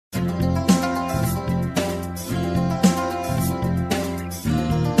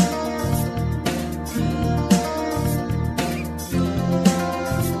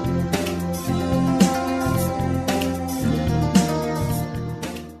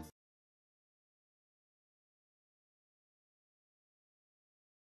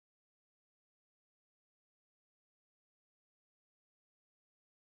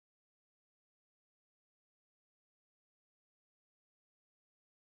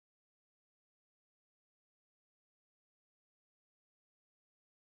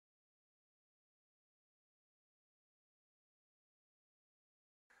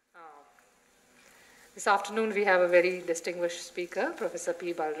This afternoon we have a very distinguished speaker, Professor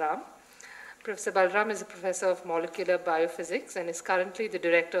P Balaram. Professor Balaram is a professor of molecular biophysics and is currently the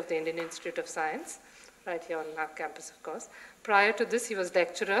director of the Indian Institute of Science, right here on our campus, of course. Prior to this, he was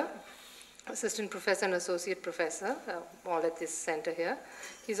lecturer, assistant professor and associate professor, all at this center here.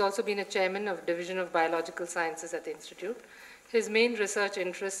 He's also been a chairman of Division of Biological Sciences at the Institute. His main research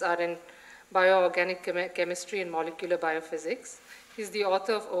interests are in bioorganic chemistry and molecular biophysics. He's the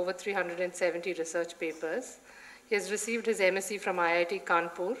author of over 370 research papers. He has received his MSc from IIT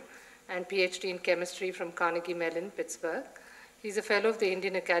Kanpur and PhD in chemistry from Carnegie Mellon, Pittsburgh. He's a fellow of the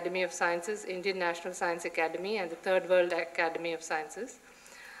Indian Academy of Sciences, Indian National Science Academy, and the Third World Academy of Sciences.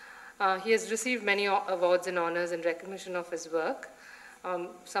 He has received many awards and honors in recognition of his work,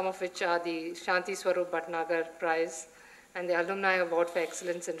 some of which are the Shanti Swarup Bhatnagar Prize and the Alumni Award for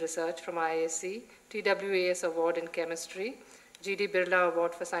Excellence in Research from IISc, TWAS Award in Chemistry, G.D. Birla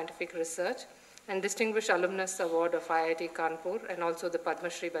Award for Scientific Research, and Distinguished Alumnus Award of IIT Kanpur, and also the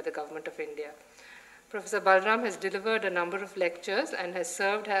Padma Shri by the Government of India. Professor Balaram has delivered a number of lectures and has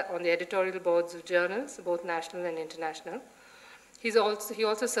served on the editorial boards of journals, both national and international. He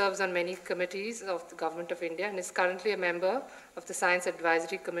also serves on many committees of the Government of India and is currently a member of the Science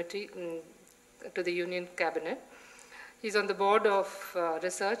Advisory Committee to the Union Cabinet. He's on the board of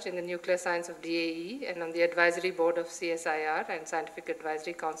research in the nuclear science of DAE and on the advisory board of CSIR and Scientific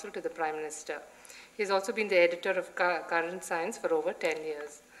Advisory Council to the Prime Minister. He's also been the editor of Current Science for over 10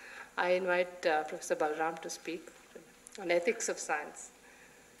 years. I invite Professor Balaram to speak on ethics of science.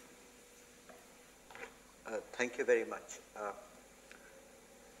 Thank you very much.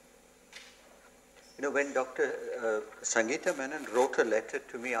 When Dr. Sangeeta Menon wrote a letter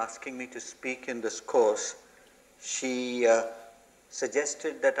to me asking me to speak in this course, she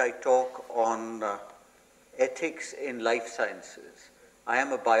suggested that I talk on ethics in life sciences. I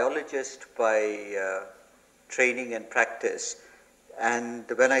am a biologist by training and practice, and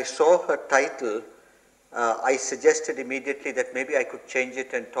when I saw her title, I suggested immediately that maybe I could change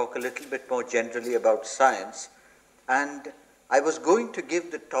it and talk a little bit more generally about science. And I was going to give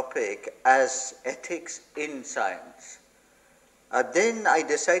the topic as ethics in science. Then I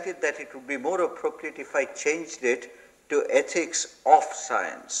decided that it would be more appropriate if I changed it to ethics of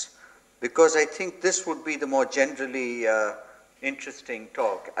science, because I think this would be the more generally interesting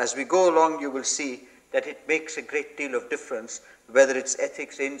talk. As we go along, you will see that it makes a great deal of difference whether it's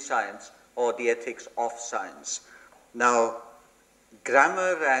ethics in science or the ethics of science. Now,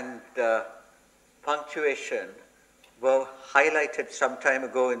 grammar and punctuation were highlighted some time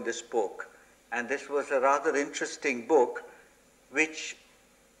ago in this book, and this was a rather interesting book which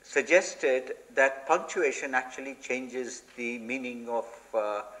suggested that punctuation actually changes the meaning of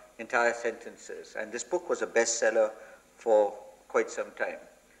entire sentences. And this book was a bestseller for quite some time.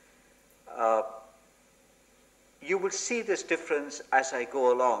 You will see this difference as I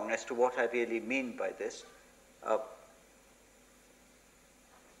go along as to what I really mean by this.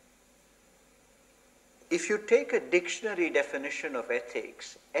 If you take a dictionary definition of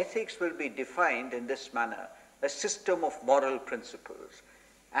ethics, ethics will be defined in this manner: a system of moral principles.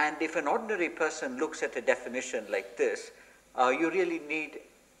 And if an ordinary person looks at a definition like this, you really need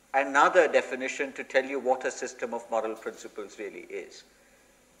another definition to tell you what a system of moral principles really is.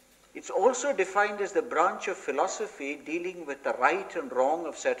 It's also defined as the branch of philosophy dealing with the right and wrong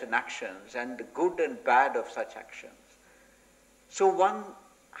of certain actions and the good and bad of such actions. So one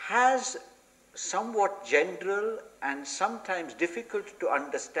has somewhat general and sometimes difficult to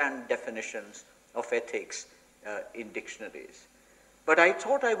understand definitions of ethics in dictionaries. But I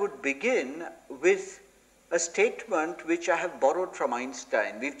thought I would begin with a statement which I have borrowed from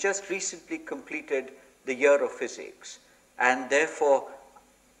Einstein. We've just recently completed the year of physics, and therefore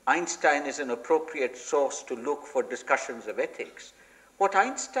Einstein is an appropriate source to look for discussions of ethics. What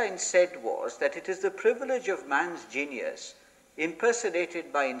Einstein said was that it is the privilege of man's genius,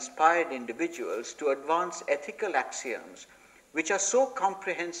 impersonated by inspired individuals, to advance ethical axioms which are so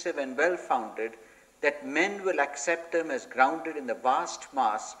comprehensive and well-founded that men will accept them as grounded in the vast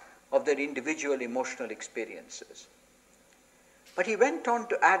mass of their individual emotional experiences. But he went on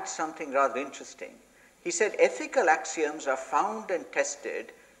to add something rather interesting. He said ethical axioms are found and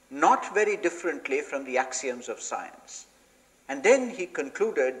tested not very differently from the axioms of science. And then he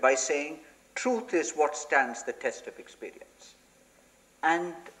concluded by saying, truth is what stands the test of experience.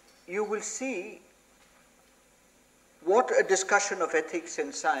 And you will see what a discussion of ethics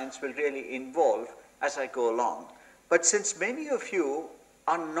in science will really involve as I go along. But since many of you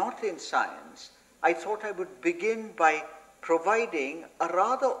are not in science, I thought I would begin by providing a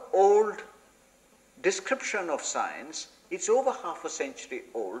rather old description of science. It's over half a century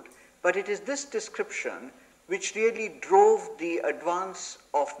old, but it is this description which really drove the advance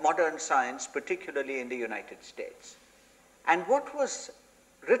of modern science, particularly in the United States. And what was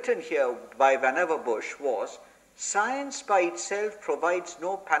written here by Vannevar Bush was, science by itself provides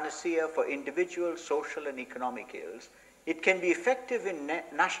no panacea for individual social and economic ills. It can be effective in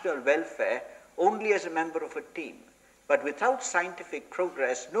national welfare only as a member of a team. But without scientific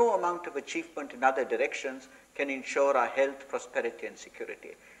progress, no amount of achievement in other directions can ensure our health, prosperity, and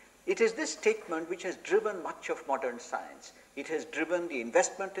security. It is this statement which has driven much of modern science. It has driven the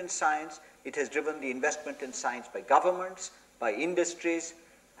investment in science. It has driven the investment in science by governments, by industries,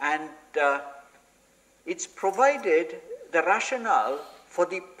 and it's provided the rationale for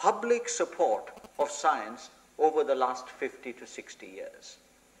the public support of science over the last 50 to 60 years.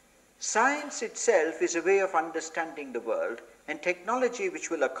 Science itself is a way of understanding the world, and technology which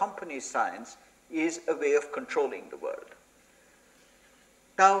will accompany science is a way of controlling the world.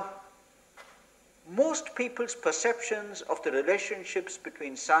 Now, most people's perceptions of the relationships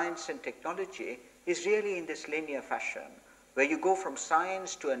between science and technology is really in this linear fashion, where you go from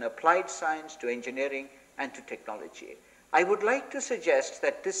science to an applied science to engineering and to technology. I would like to suggest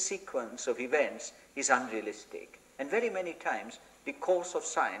that this sequence of events is unrealistic, and very many times the course of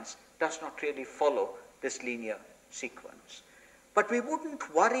science does not really follow this linear sequence. But we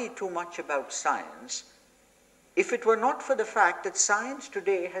wouldn't worry too much about science if it were not for the fact that science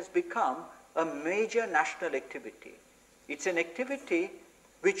today has become a major national activity. It's an activity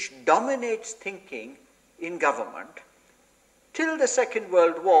which dominates thinking in government. Till the Second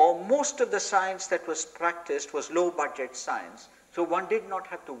World War, most of the science that was practiced was low-budget science, so one did not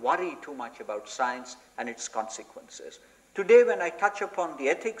have to worry too much about science and its consequences. Today, when I touch upon the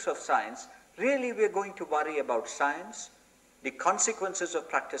ethics of science, really we're going to worry about science, the consequences of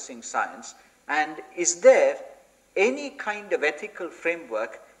practicing science, and is there any kind of ethical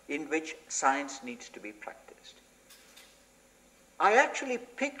framework in which science needs to be practiced. I actually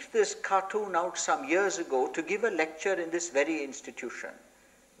picked this cartoon out some years ago to give a lecture in this very institution,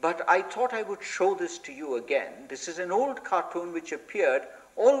 but I thought I would show this to you again. This is an old cartoon which appeared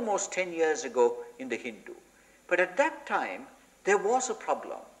almost 10 years ago in the Hindu. But at that time, there was a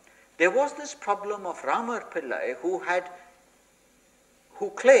problem. There was this problem of Ramar Pillai, who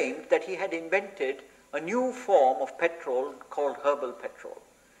claimed that he had invented a new form of petrol called herbal petrol.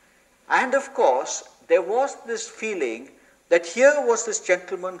 And of course, there was this feeling that here was this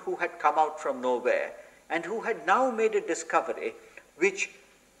gentleman who had come out from nowhere and who had now made a discovery which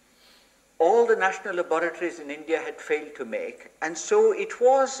all the national laboratories in India had failed to make. And so it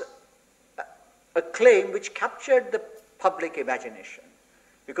was a claim which captured the public imagination.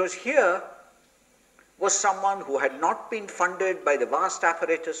 Because here was someone who had not been funded by the vast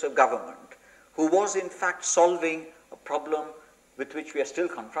apparatus of government, who was in fact solving a problem with which we are still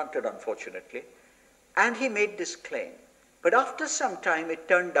confronted, unfortunately, and he made this claim. But after some time, it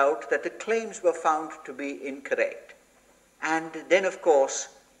turned out that the claims were found to be incorrect. And then, of course,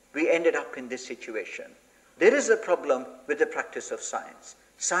 we ended up in this situation. There is a problem with the practice of science.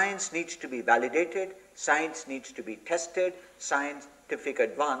 Science needs to be validated, science needs to be tested, scientific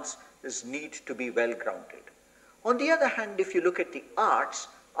advances need to be well grounded. On the other hand, if you look at the arts,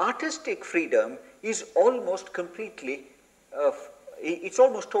 artistic freedom is almost completely, it's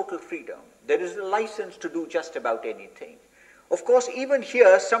almost total freedom. There is a license to do just about anything. Of course, even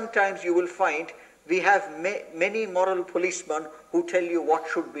here, sometimes you will find we have many moral policemen who tell you what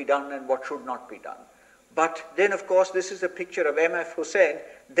should be done and what should not be done. But then, of course, this is a picture of M.F. Hussain,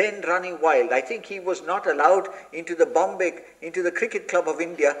 then running wild. I think he was not allowed into the Cricket Club of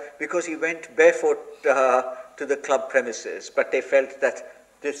India because he went barefoot to the club premises. But they felt that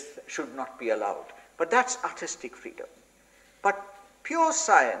this should not be allowed. But that's artistic freedom. But pure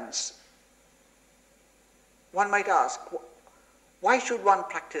science, one might ask, why should one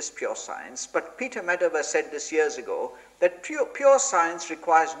practice pure science? But Peter Medawar said this years ago, that pure science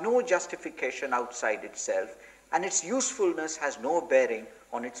requires no justification outside itself, and its usefulness has no bearing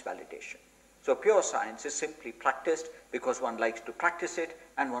on its validation. So pure science is simply practiced because one likes to practice it,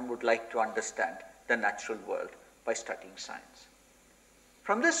 and one would like to understand the natural world by studying science.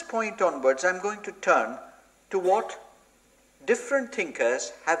 From this point onwards, I'm going to turn to what different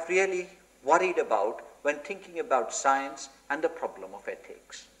thinkers have really worried about when thinking about science and the problem of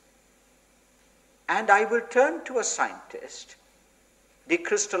ethics. And I will turn to a scientist, the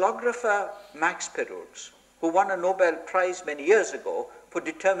crystallographer Max Perutz, who won a Nobel Prize many years ago for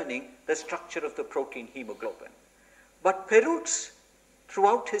determining the structure of the protein hemoglobin. But Perutz,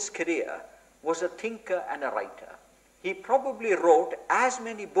 throughout his career, was a thinker and a writer. He probably wrote as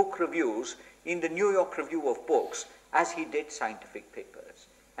many book reviews in the New York Review of Books as he did scientific papers.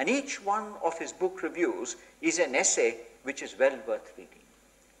 And each one of his book reviews is an essay which is well worth reading.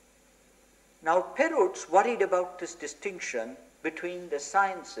 Now, Perutz worried about this distinction between the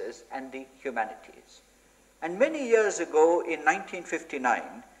sciences and the humanities. And many years ago, in 1959,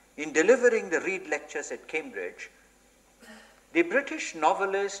 in delivering the Reed Lectures at Cambridge, the British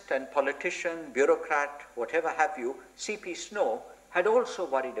novelist and politician, bureaucrat, whatever have you, C.P. Snow, had also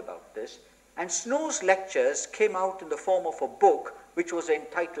worried about this. And Snow's lectures came out in the form of a book which was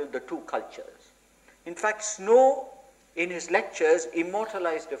entitled The Two Cultures. In fact, Snow, in his lectures,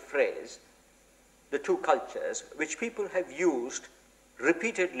 immortalized a phrase, the two cultures, which people have used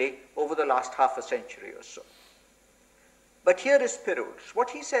repeatedly over the last half a century or so. But here is Perutz. What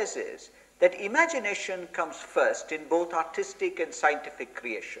he says is that imagination comes first in both artistic and scientific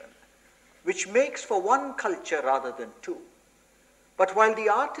creation, which makes for one culture rather than two. But while the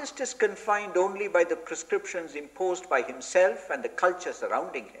artist is confined only by the prescriptions imposed by himself and the culture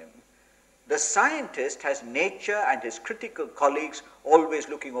surrounding him, the scientist has nature and his critical colleagues always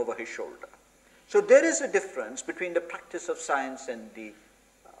looking over his shoulder. So there is a difference between the practice of science and the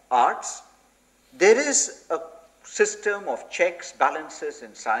arts. There is a system of checks, balances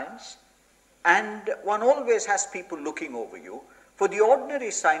in science, and one always has people looking over you. For the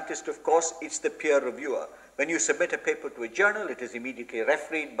ordinary scientist, of course, it's the peer reviewer. When you submit a paper to a journal, it is immediately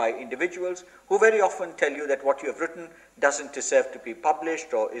refereed by individuals who very often tell you that what you have written doesn't deserve to be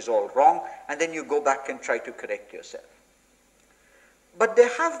published or is all wrong, and then you go back and try to correct yourself. But there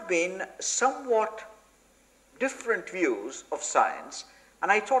have been somewhat different views of science, and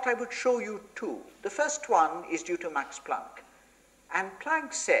I thought I would show you two. The first one is due to Max Planck. And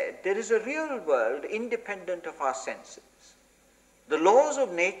Planck said there is a real world independent of our senses. The laws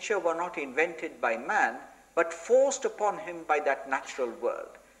of nature were not invented by man, but forced upon him by that natural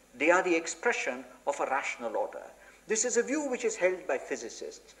world. They are the expression of a rational order. This is a view which is held by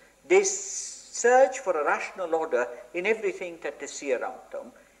physicists. They search for a rational order in everything that they see around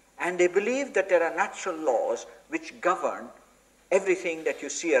them, and they believe that there are natural laws which govern everything that you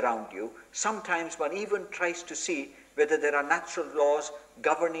see around you. Sometimes one even tries to see whether there are natural laws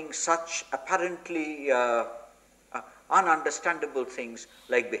governing such apparently ununderstandable things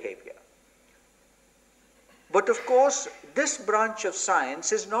like behavior. But of course, this branch of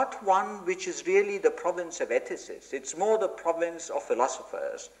science is not one which is really the province of ethicists. It's more the province of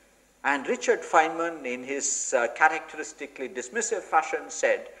philosophers. And Richard Feynman, in his characteristically dismissive fashion,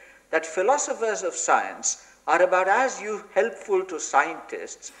 said that philosophers of science are about as helpful to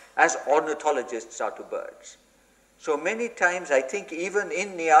scientists as ornithologists are to birds. So many times, I think even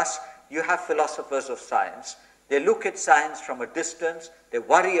in NIAS, you have philosophers of science. They look at science from a distance, they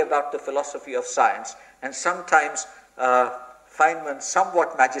worry about the philosophy of science, and sometimes Feynman's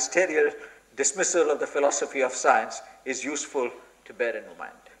somewhat magisterial dismissal of the philosophy of science is useful to bear in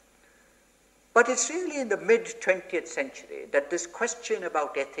mind. But it's really in the mid-20th century that this question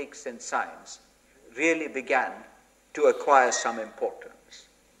about ethics and science really began to acquire some importance.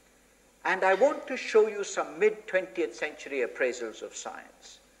 And I want to show you some mid-20th century appraisals of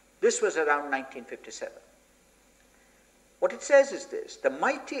science. This was around 1957. What it says is this: the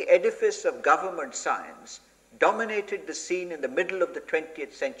mighty edifice of government science dominated the scene in the middle of the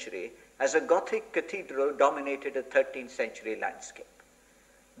 20th century as a Gothic cathedral dominated a 13th century landscape.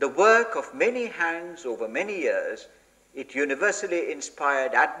 The work of many hands over many years, it universally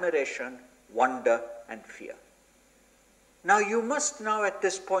inspired admiration, wonder, and fear. Now you must now at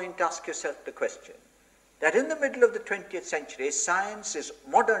this point ask yourself the question that in the middle of the 20th century,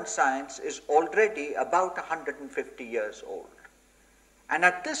 modern science is already about 150 years old. And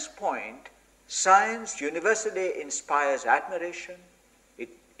at this point, science universally inspires admiration, it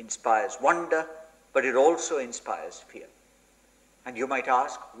inspires wonder, but it also inspires fear. And you might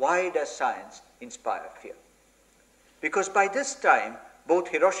ask, why does science inspire fear? Because by this time, both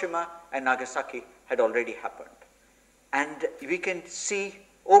Hiroshima and Nagasaki had already happened. And we can see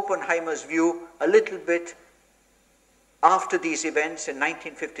Oppenheimer's view a little bit after these events in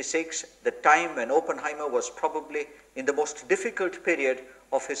 1956, the time when Oppenheimer was probably in the most difficult period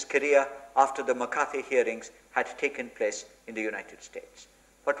of his career after the McCarthy hearings had taken place in the United States.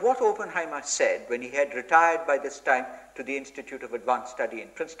 But what Oppenheimer said when he had retired by this time to the Institute of Advanced Study in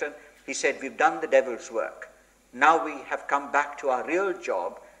Princeton, he said, we've done the devil's work. Now we have come back to our real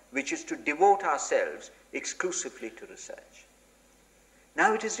job, which is to devote ourselves exclusively to research.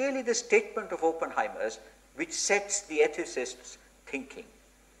 Now it is really the statement of Oppenheimer's which sets the ethicists thinking.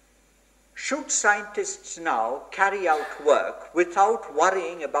 Should scientists now carry out work without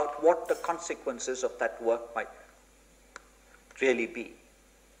worrying about what the consequences of that work might really be?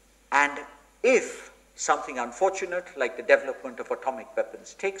 And if something unfortunate like the development of atomic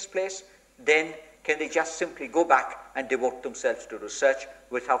weapons takes place, then can they just simply go back and devote themselves to research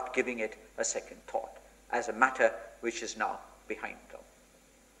without giving it a second thought as a matter which is now behind them?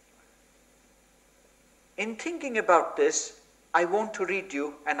 In thinking about this, I want to read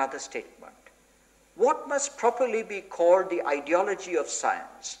you another statement. What must properly be called the ideology of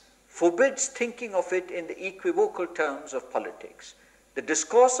science forbids thinking of it in the equivocal terms of politics. The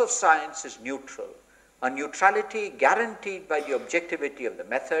discourse of science is neutral, a neutrality guaranteed by the objectivity of the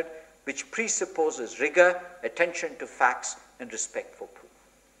method, which presupposes rigor, attention to facts, and respect for proof.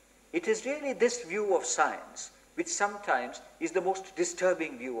 It is really this view of science which sometimes is the most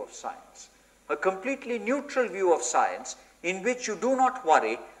disturbing view of science. A completely neutral view of science in which you do not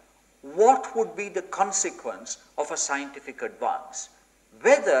worry what would be the consequence of a scientific advance,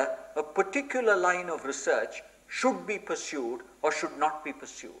 whether a particular line of research should be pursued or should not be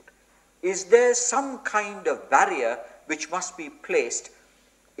pursued. Is there some kind of barrier which must be placed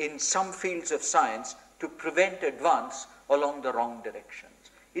in some fields of science to prevent advance along the wrong directions?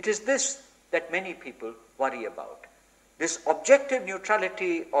 It is this that many people worry about. This objective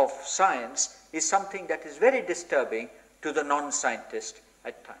neutrality of science is something that is very disturbing to the non-scientist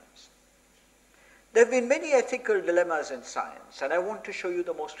at times. There have been many ethical dilemmas in science, and I want to show you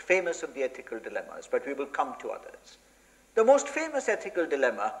the most famous of the ethical dilemmas, but we will come to others. The most famous ethical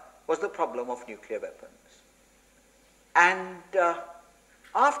dilemma was the problem of nuclear weapons. And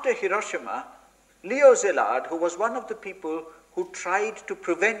after Hiroshima, Leo Szilard, who was one of the people who tried to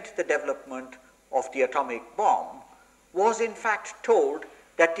prevent the development of the atomic bomb, was in fact told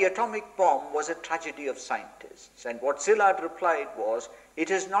that the atomic bomb was a tragedy of scientists. And what Szilard replied was, it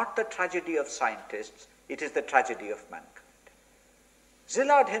is not the tragedy of scientists, it is the tragedy of mankind.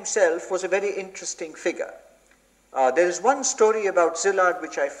 Szilard himself was a very interesting figure. There is one story about Szilard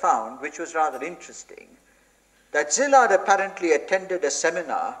which I found, which was rather interesting, that Szilard apparently attended a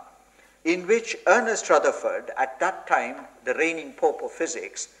seminar in which Ernest Rutherford, at that time the reigning Pope of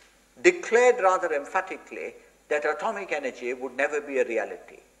physics, declared rather emphatically that atomic energy would never be a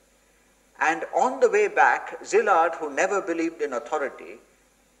reality. And on the way back, Szilard, who never believed in authority,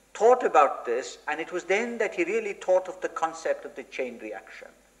 thought about this, and it was then that he really thought of the concept of the chain reaction.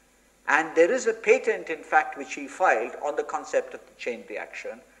 And there is a patent, in fact, which he filed on the concept of the chain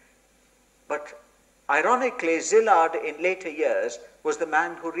reaction. But ironically, Szilard in later years was the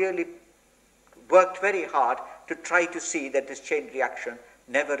man who really worked very hard to try to see that this chain reaction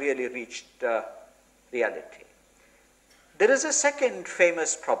never really reached reality. There is a second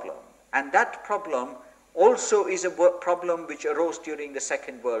famous problem, and that problem also is a problem which arose during the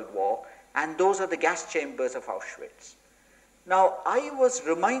Second World War, and those are the gas chambers of Auschwitz. Now, I was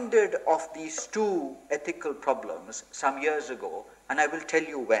reminded of these two ethical problems some years ago, and I will tell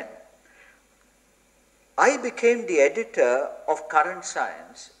you when. I became the editor of Current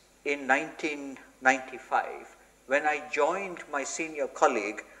Science in 1995 when I joined my senior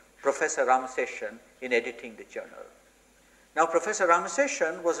colleague, Professor Ramaseshan, in editing the journal. Now, Professor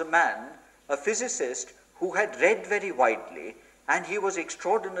Ramaseshan was a man, a physicist, who had read very widely, and he was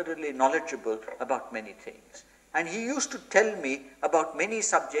extraordinarily knowledgeable about many things. And he used to tell me about many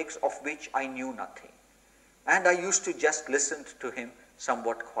subjects of which I knew nothing. And I used to just listen to him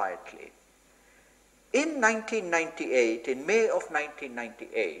somewhat quietly. In 1998, in May of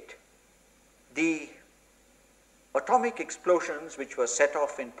 1998, the atomic explosions which were set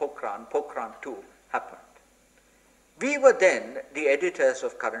off in Pokhran, Pokhran 2, happened. We were then the editors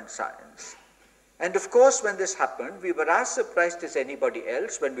of Current Science. And of course, when this happened, we were as surprised as anybody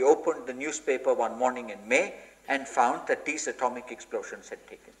else when we opened the newspaper one morning in May and found that these atomic explosions had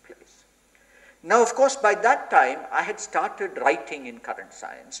taken place. Now, of course, by that time, I had started writing in Current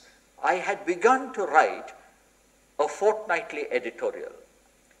Science. I had begun to write a fortnightly editorial.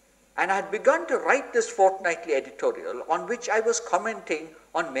 And I had begun to write this fortnightly editorial on which I was commenting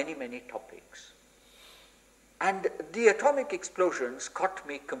on many, many topics. And the atomic explosions caught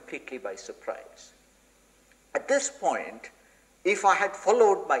me completely by surprise. At this point, if I had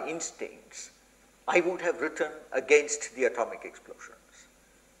followed my instincts, I would have written against the atomic explosions.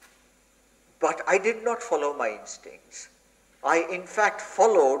 But I did not follow my instincts. I, in fact,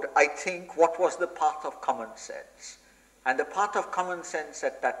 followed, I think, what was the path of common sense. And the path of common sense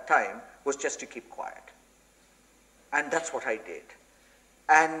at that time was just to keep quiet. And that's what I did.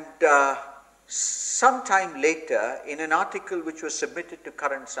 And sometime later, in an article which was submitted to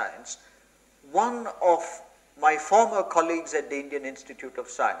Current Science, one of my former colleagues at the Indian Institute of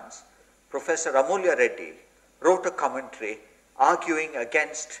Science, Professor Amulya Reddy, wrote a commentary arguing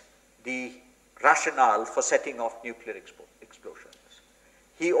against the rationale for setting off nuclear explosions.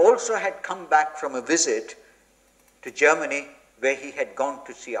 he also had come back from a visit to Germany where he had gone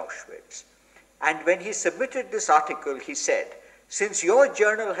to see Auschwitz. And when he submitted this article, he said, "Since your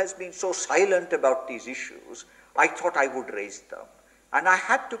journal has been so silent about these issues, I thought I would raise them." And I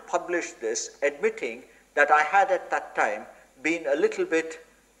had to publish this, admitting that I had at that time been a little bit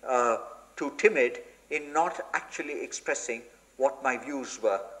too timid in not actually expressing what my views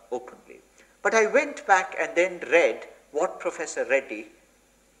were openly. But I went back and then read what Professor Reddy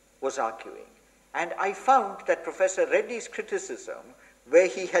was arguing. And I found that Professor Reddy's criticism, where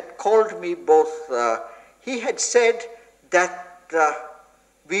he had called me both, he had said that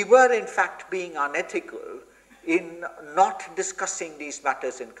we were in fact being unethical in not discussing these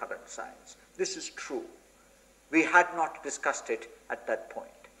matters in current science. This is true. We had not discussed it at that point.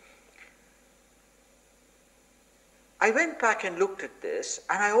 I went back and looked at this,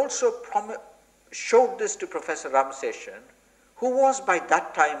 and I also showed this to Professor Ramseshan, who was by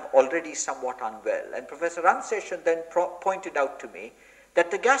that time already somewhat unwell. And Professor Ramseshan then pointed out to me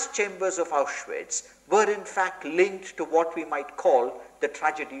that the gas chambers of Auschwitz were in fact linked to what we might call the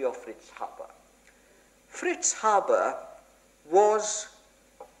tragedy of Fritz Haber. Fritz Haber was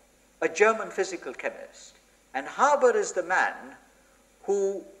a German physical chemist, and Haber is the man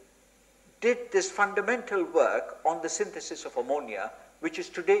who did this fundamental work on the synthesis of ammonia, which is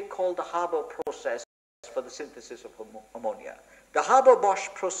today called the Haber process for the synthesis of ammonia. The Haber-Bosch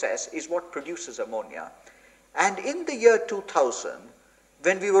process is what produces ammonia. And in the year 2000,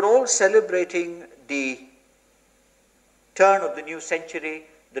 when we were all celebrating the turn of the new century,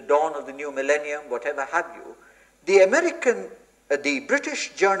 the dawn of the new millennium, whatever have you, the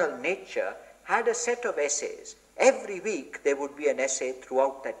British journal Nature had a set of essays. Every week there would be an essay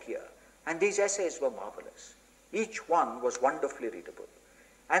throughout that year. And these essays were marvelous. Each one was wonderfully readable.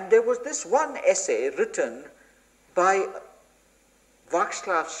 And there was this one essay written by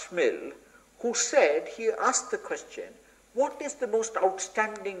Václav Smil, who said, he asked the question, what is the most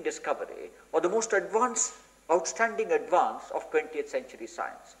outstanding discovery or the most outstanding advance of 20th century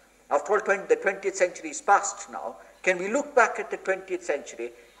science? After all, the 20th century is past now. Can we look back at the 20th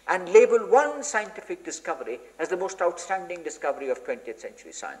century and label one scientific discovery as the most outstanding discovery of 20th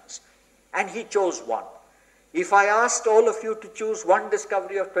century science? And he chose one. If I asked all of you to choose one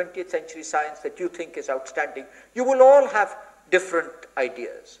discovery of 20th century science that you think is outstanding, you will all have different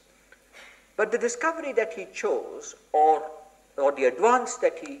ideas. But the discovery that he chose, or the advance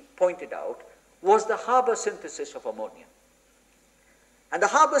that he pointed out, was the Haber synthesis of ammonia. And the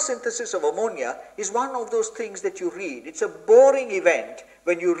Haber synthesis of ammonia is one of those things that you read. It's a boring event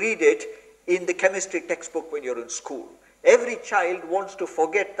when you read it in the chemistry textbook when you're in school. Every child wants to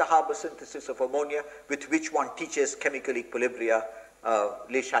forget the Haber synthesis of ammonia, with which one teaches chemical equilibria,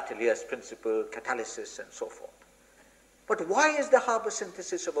 Le Chatelier's principle, catalysis, and so forth. But why is the Haber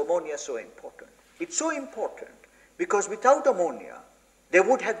synthesis of ammonia so important? It's so important because without ammonia, there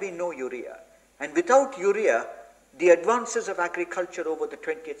would have been no urea. And without urea, the advances of agriculture over the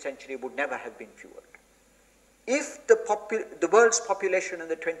 20th century would never have been fueled. If the world's population in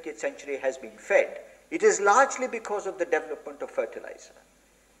the 20th century has been fed, it is largely because of the development of fertilizer.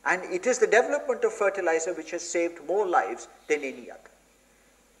 And it is the development of fertilizer which has saved more lives than any other.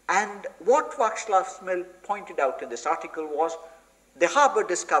 And what Václav Smil pointed out in this article was the Haber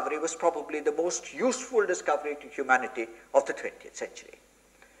discovery was probably the most useful discovery to humanity of the 20th century.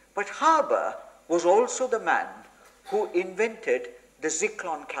 But Haber was also the man who invented the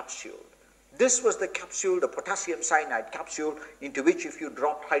Zyklon capsule. This was the capsule, the potassium cyanide capsule, into which if you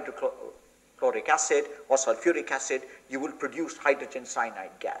dropped hydrochloric acid or sulfuric acid, you will produce hydrogen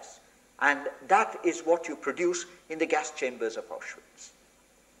cyanide gas. And that is what you produce in the gas chambers of Auschwitz.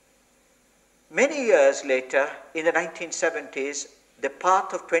 Many years later, in the 1970s, the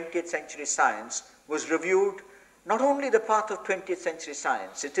path of 20th century science was reviewed. Not only the path of 20th century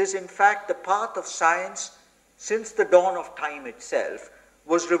science, it is in fact the path of science since the dawn of time itself,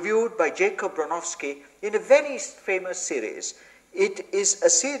 was reviewed by Jacob Bronowski in a very famous series. It is a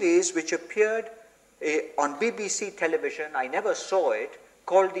series which appeared on BBC television, I never saw it,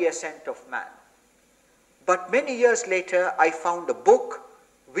 called The Ascent of Man. But many years later, I found a book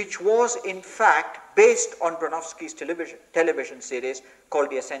which was in fact based on Bronowski's television series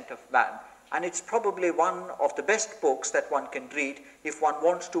called The Ascent of Man. And it's probably one of the best books that one can read if one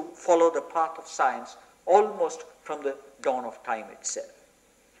wants to follow the path of science almost from the dawn of time itself.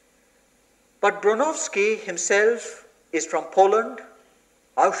 But Bronowski himself is from Poland.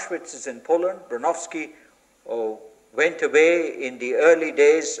 Auschwitz is in Poland. Bronowski went away in the early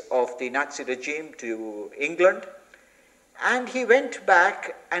days of the Nazi regime to England. And he went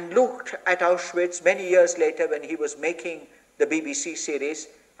back and looked at Auschwitz many years later when he was making the BBC series,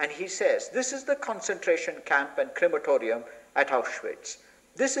 and he says, this is the concentration camp and crematorium at Auschwitz.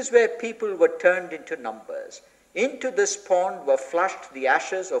 This is where people were turned into numbers. Into this pond were flushed the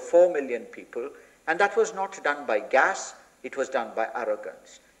ashes of 4 million people, and that was not done by gas, it was done by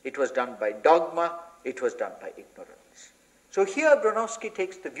arrogance. It was done by dogma, it was done by ignorance. So here Bronowski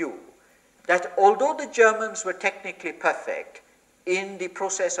takes the view that although the Germans were technically perfect in the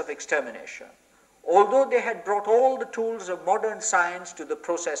process of extermination, although they had brought all the tools of modern science to the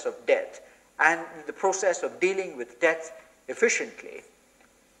process of death and the process of dealing with death efficiently,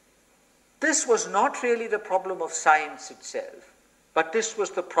 this was not really the problem of science itself, but this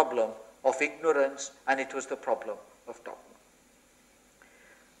was the problem of ignorance, and it was the problem of dogma.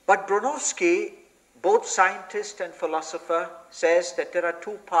 But Bronowski, both scientist and philosopher, says that there are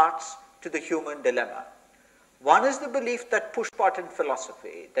two parts to the human dilemma. One is the belief that push-button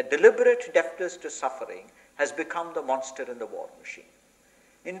philosophy, that deliberate deafness to suffering, has become the monster in the war machine.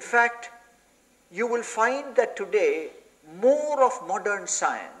 In fact, you will find that today more of modern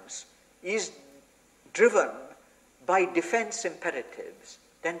science is driven by defense imperatives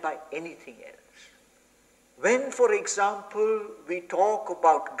than by anything else. When, for example, we talk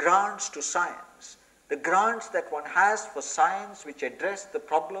about grants to science, the grants that one has for science which address the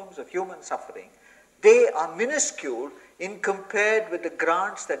problems of human suffering, they are minuscule in compared with the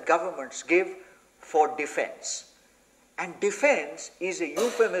grants that governments give for defense. And defense is a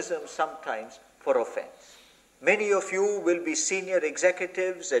euphemism sometimes for offense. Many of you will be senior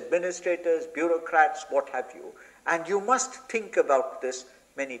executives, administrators, bureaucrats, what have you, and you must think about this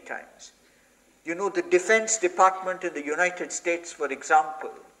many times. You know, the Defense Department in the United States, for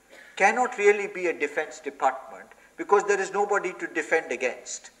example, cannot really be a defense department because there is nobody to defend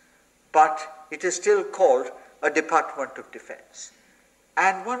against. But it is still called a Department of Defense.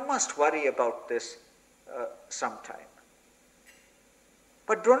 And one must worry about this sometime.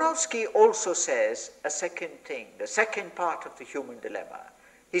 But Bronowski also says a second thing, the second part of the human dilemma.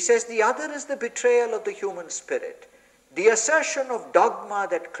 He says the other is the betrayal of the human spirit, the assertion of dogma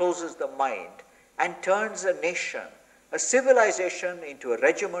that closes the mind and turns a nation, a civilization, into a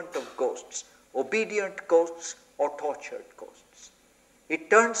regiment of ghosts, obedient ghosts or tortured ghosts. It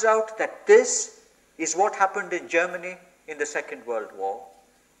turns out that this is what happened in Germany in the Second World War,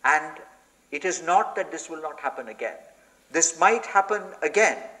 and it is not that this will not happen again. This might happen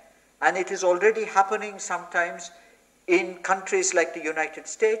again, and it is already happening sometimes in countries like the United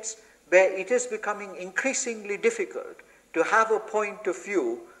States, where it is becoming increasingly difficult to have a point of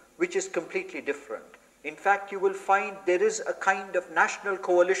view which is completely different. In fact, you will find there is a kind of national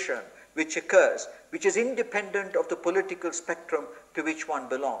coalition which occurs, which is independent of the political spectrum to which one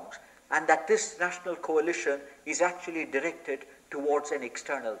belongs, and that this national coalition is actually directed towards an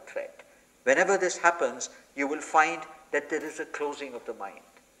external threat. Whenever this happens, you will find that there is a closing of the mind.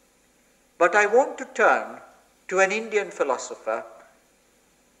 But I want to turn to an Indian philosopher,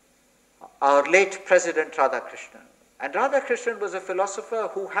 our late President Radhakrishnan. And Radhakrishnan was a philosopher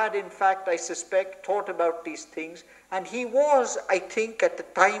who had, in fact, I suspect, thought about these things. And he was, I think, at the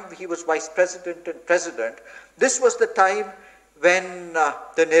time he was vice president and president, this was the time when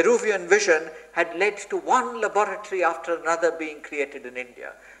the Nehruvian vision had led to one laboratory after another being created in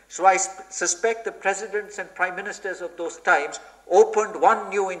India. So I suspect the presidents and prime ministers of those times opened one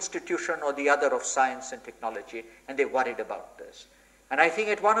new institution or the other of science and technology, and they worried about this. And I think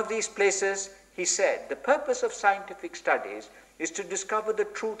at one of these places, he said, the purpose of scientific studies is to discover the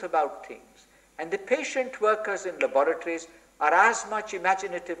truth about things. And the patient workers in laboratories are as much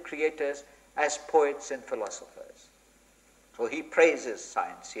imaginative creators as poets and philosophers. So he praises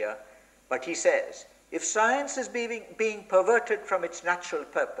science here, but he says, if science is being perverted from its natural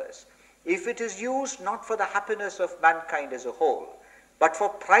purpose, if it is used not for the happiness of mankind as a whole, but for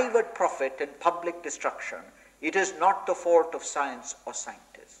private profit and public destruction, it is not the fault of science or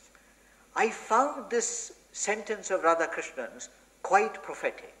scientists. I found this sentence of Radhakrishnan's quite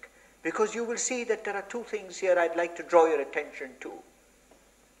prophetic, because you will see that there are two things here I'd like to draw your attention to.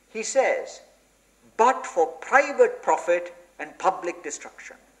 He says, but for private profit and public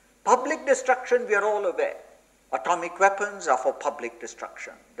destruction. Public destruction, we are all aware. Atomic weapons are for public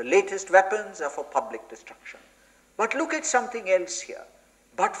destruction. The latest weapons are for public destruction. But look at something else here.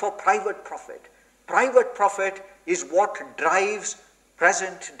 But for private profit. Private profit is what drives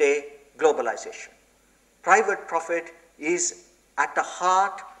present-day globalization. Private profit is at the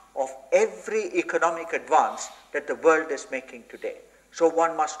heart of every economic advance that the world is making today. So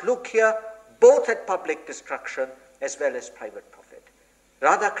one must look here both at public destruction as well as private profit.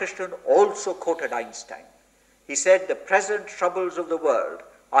 Radhakrishnan also quoted Einstein. He said, the present troubles of the world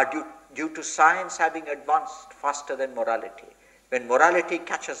are due to science having advanced faster than morality. When morality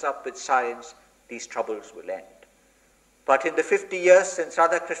catches up with science, these troubles will end. But in the 50 years since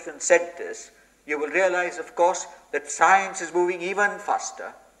Radhakrishnan said this, you will realize, of course, that science is moving even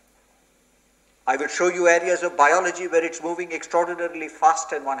faster. I will show you areas of biology where it's moving extraordinarily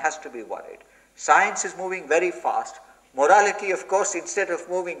fast and one has to be worried. Science is moving very fast. Morality, of course, instead of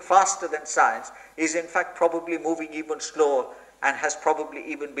moving faster than science, is in fact probably moving even slower and has probably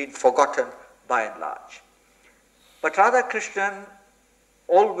even been forgotten by and large. But Radhakrishnan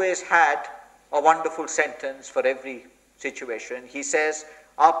always had a wonderful sentence for every situation. He says,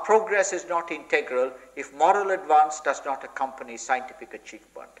 our progress is not integral if moral advance does not accompany scientific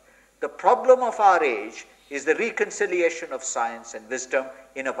achievement. The problem of our age is the reconciliation of science and wisdom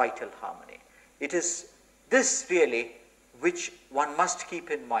in a vital harmony. It is this really which one must keep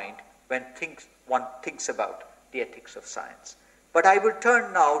in mind when one thinks about the ethics of science. But I will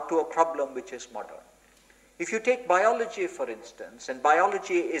turn now to a problem which is modern. If you take biology, for instance, and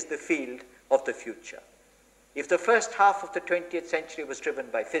biology is the field of the future. If the first half of the 20th century was driven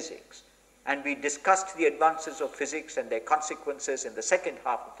by physics, and we discussed the advances of physics and their consequences in the second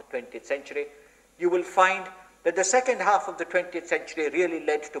half of the 20th century, you will find that the second half of the 20th century really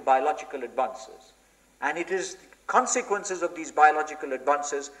led to biological advances. And it is the consequences of these biological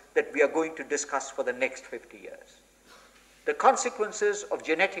advances that we are going to discuss for the next 50 years. The consequences of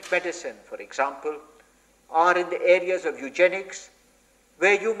genetic medicine, for example, are in the areas of eugenics,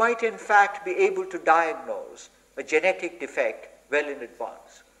 where you might in fact be able to diagnose a genetic defect well in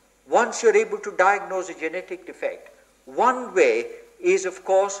advance. Once you're able to diagnose a genetic defect, one way is, of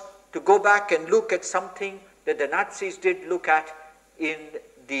course, to go back and look at something that the Nazis did look at in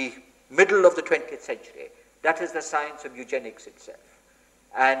the middle of the 20th century. That is the science of eugenics itself,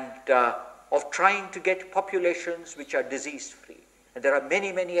 and of trying to get populations which are disease-free. And there are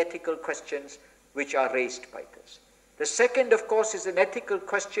many, many ethical questions which are raised by this. The second, of course, is an ethical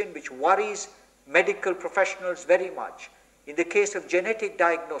question which worries medical professionals very much. In the case of genetic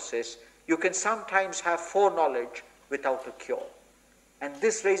diagnosis, you can sometimes have foreknowledge without a cure. And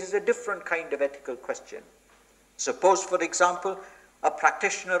this raises a different kind of ethical question. Suppose, for example, a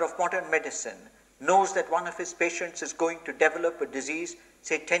practitioner of modern medicine knows that one of his patients is going to develop a disease,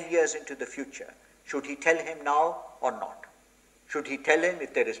 say 10 years into the future. Should he tell him now or not? Should he tell him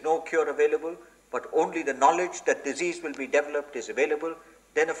if there is no cure available, but only the knowledge that disease will be developed is available?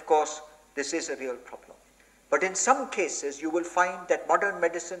 Then, of course, this is a real problem. But in some cases, you will find that modern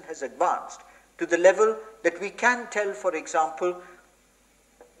medicine has advanced to the level that we can tell, for example,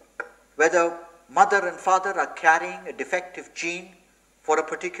 whether mother and father are carrying a defective gene for a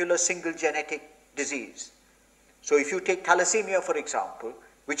particular single genetic disease. So if you take thalassemia, for example,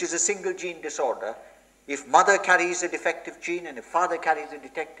 which is a single gene disorder, if mother carries a defective gene and if father carries a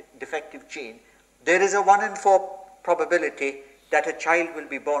defective gene, there is a 1 in 4 probability that a child will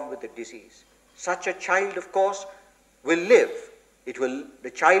be born with the disease. Such a child, of course, will live.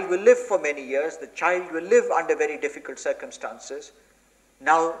 The child will live for many years. The child will live under very difficult circumstances.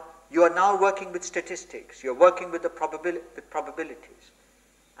 Now, you are now working with statistics. You're working with probabilities.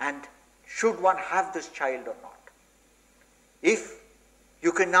 And should one have this child or not? If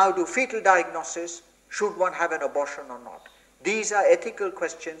you can now do fetal diagnosis, should one have an abortion or not? These are ethical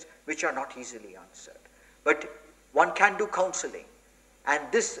questions which are not easily answered. But one can do counseling. And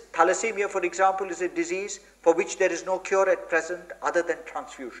this thalassemia, for example, is a disease for which there is no cure at present other than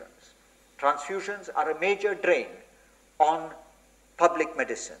transfusions. Transfusions are a major drain on public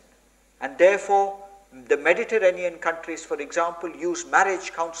medicine. And therefore, the Mediterranean countries, for example, use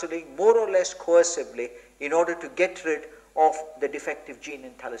marriage counseling more or less coercively in order to get rid of the defective gene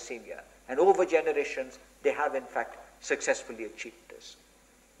in thalassemia. And over generations, they have in fact successfully achieved this.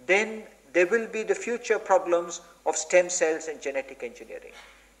 Then there will be the future problems of stem cells and genetic engineering.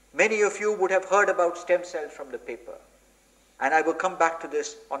 Many of you would have heard about stem cells from the paper, and I will come back to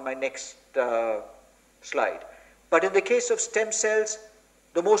this on my next slide. But in the case of stem cells,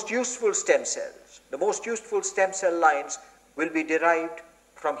 the most useful stem cell lines will be derived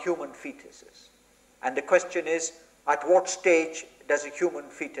from human fetuses. And the question is, at what stage does a human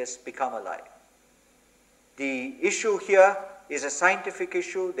fetus become alive? The issue here is a scientific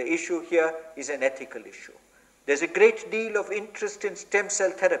issue. The issue here is an ethical issue. There's a great deal of interest in stem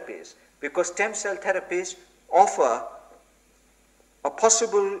cell therapies because stem cell therapies offer a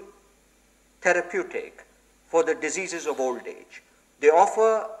possible therapeutic for the diseases of old age. They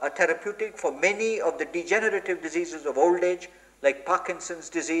offer a therapeutic for many of the degenerative diseases of old age, like Parkinson's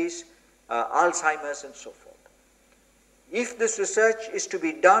disease, Alzheimer's, and so forth. If this research is to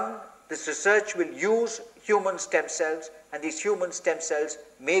be done this research will use human stem cells, and these human stem cells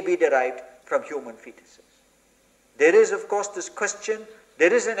may be derived from human fetuses. There is, of course, this question,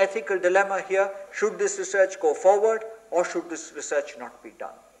 there is an ethical dilemma here. Should this research go forward, or should this research not be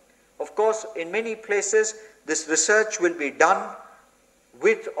done? Of course, in many places, this research will be done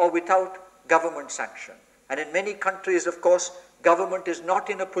with or without government sanction. And in many countries, of course, government is not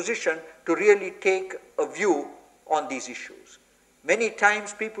in a position to really take a view on these issues. Many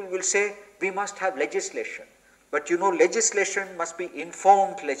times people will say, we must have legislation. But you know, legislation must be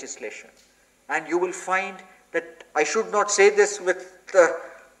informed legislation. And you will find that, I should not say this with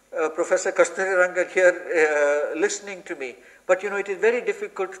Professor Kasturirangan here listening to me, but you know, it is very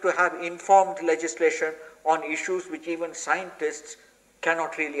difficult to have informed legislation on issues which even scientists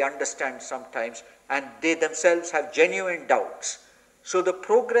cannot really understand sometimes, and they themselves have genuine doubts. So the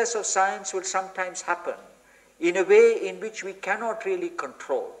progress of science will sometimes happen in a way in which we cannot really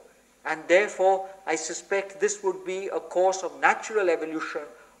control. And therefore, I suspect this would be a course of natural evolution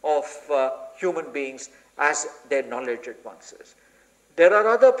of human beings as their knowledge advances. There are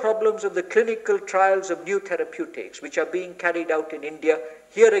other problems of the clinical trials of new therapeutics which are being carried out in India.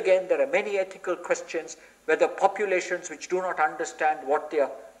 Here again, there are many ethical questions whether populations which do not understand what they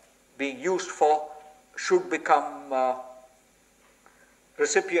are being used for should become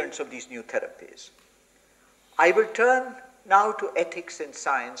recipients of these new therapies. I will turn now to ethics in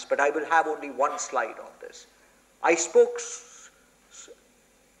science, but I will have only one slide on this. I spoke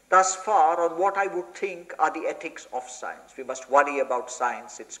thus far on what I would think are the ethics of science. We must worry about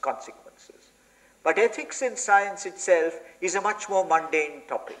science, its consequences. But ethics in science itself is a much more mundane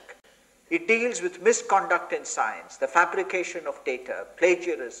topic. It deals with misconduct in science, the fabrication of data,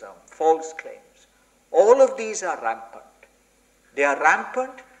 plagiarism, false claims. All of these are rampant. They are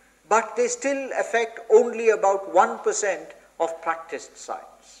rampant, but they still affect only about 1% of practiced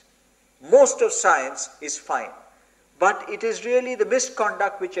science. Most of science is fine, but it is really the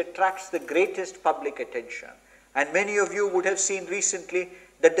misconduct which attracts the greatest public attention. And many of you would have seen recently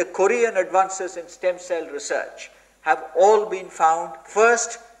that the Korean advances in stem cell research have all been found.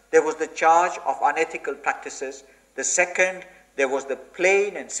 First, there was the charge of unethical practices. The second, there was the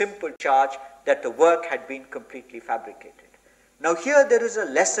plain and simple charge that the work had been completely fabricated. Now here there is a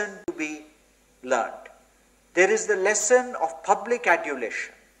lesson to be learned. There is the lesson of public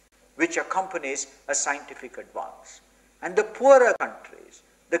adulation which accompanies a scientific advance. And the poorer countries,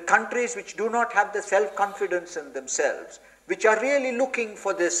 the countries which do not have the self-confidence in themselves, which are really looking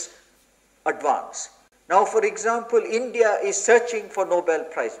for this advance. Now, for example, India is searching for Nobel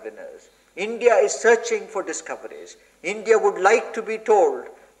Prize winners. India is searching for discoveries. India would like to be told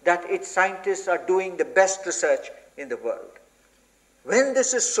that its scientists are doing the best research in the world. When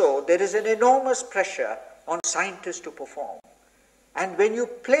this is so, there is an enormous pressure on scientists to perform. And when you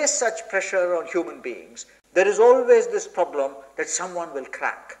place such pressure on human beings, there is always this problem that someone will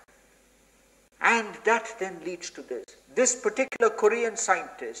crack. And that then leads to this. This particular Korean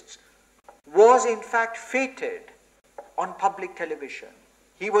scientist was in fact feted on public television.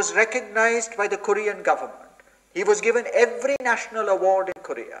 He was recognized by the Korean government. He was given every national award in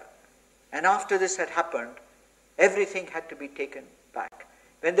Korea. And after this had happened, everything had to be taken back.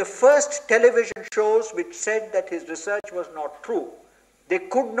 When the first television shows which said that his research was not true, they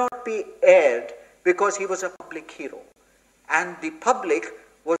could not be aired because he was a public hero. And the public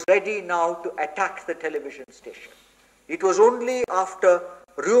was ready now to attack the television station. It was only after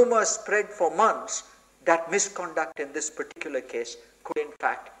rumors spread for months that misconduct in this particular case could in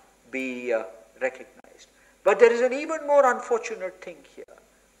fact be recognized. But there is an even more unfortunate thing here.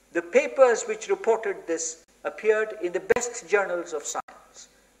 The papers which reported this appeared in the best journals of science.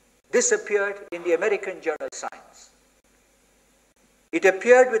 This appeared in the American journal Science. It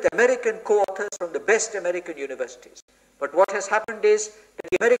appeared with American co-authors from the best American universities. But what has happened is that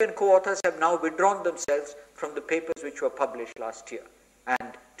the American co-authors have now withdrawn themselves from the papers which were published last year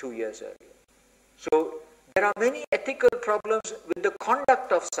and 2 years earlier. So there are many ethical problems with the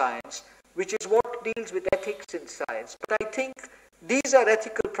conduct of science, which is what deals with ethics in science. But I think these are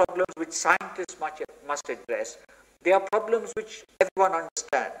ethical problems which scientists must address. They are problems which everyone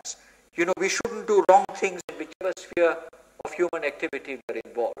understands. You know, we shouldn't do wrong things in whichever sphere of human activity we're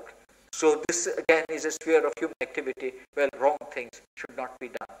involved. So this again is a sphere of human activity where wrong things should not be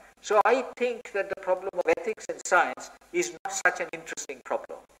done. So I think that the problem of ethics in science is not such an interesting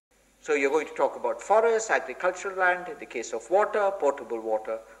problem. So you're going to talk about forests, agricultural land, in the case of water, potable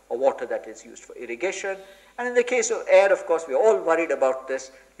water, or water that is used for irrigation. And in the case of air, of course, we're all worried about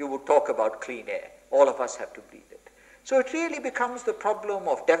this. You would talk about clean air. All of us have to breathe it. So it really becomes the problem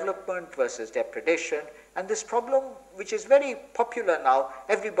of development versus depredation, and this problem, which is very popular now,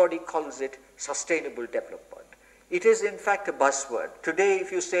 everybody calls it sustainable development. It is in fact a buzzword. Today,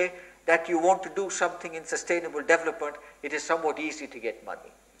 if you say that you want to do something in sustainable development, it is somewhat easy to get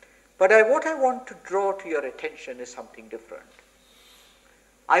money. But what I want to draw to your attention is something different.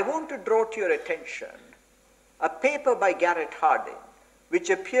 I want to draw to your attention a paper by Garrett Hardin, which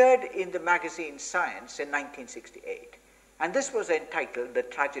appeared in the magazine Science in 1968. And this was entitled The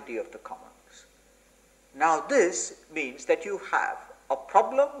Tragedy of the Commons. Now this means that you have a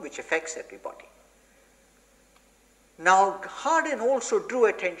problem which affects everybody. Now Hardin also drew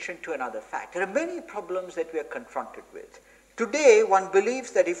attention to another fact. There are many problems that we are confronted with. Today one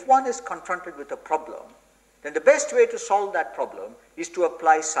believes that if one is confronted with a problem, then the best way to solve that problem is to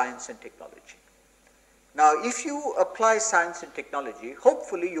apply science and technology. Now, if you apply science and technology,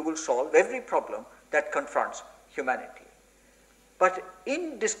 hopefully you will solve every problem that confronts humanity. But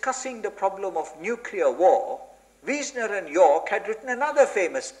in discussing the problem of nuclear war, Wiesner and York had written another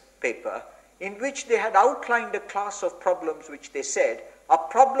famous paper in which they had outlined a class of problems which they said are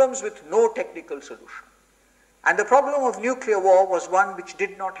problems with no technical solution. And the problem of nuclear war was one which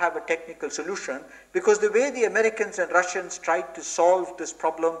did not have a technical solution, because the way the Americans and Russians tried to solve this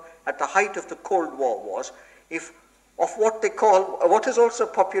problem at the height of the Cold War was, of what they call, what is also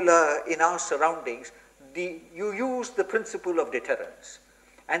popular in our surroundings, you use the principle of deterrence.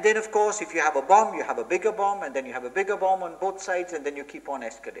 And then of course if you have a bomb, you have a bigger bomb, and then you have a bigger bomb on both sides, and then you keep on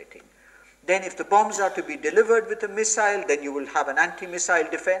escalating. Then if the bombs are to be delivered with a missile, then you will have an anti-missile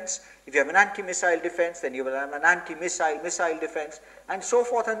defense. If you have an anti-missile defense, then you will have an anti-missile defense, and so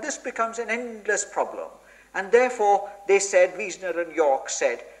forth. And this becomes an endless problem. And therefore, they said, Wiesner and York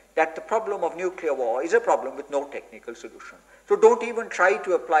said, that the problem of nuclear war is a problem with no technical solution. So don't even try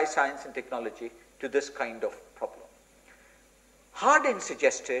to apply science and technology to this kind of problem. Hardin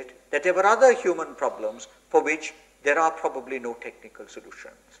suggested that there were other human problems for which there are probably no technical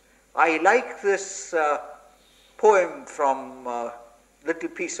solutions. I like this poem from little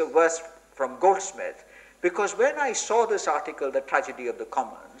piece of verse from Goldsmith, because when I saw this article, The Tragedy of the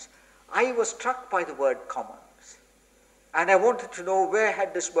Commons, I was struck by the word commons. And I wanted to know where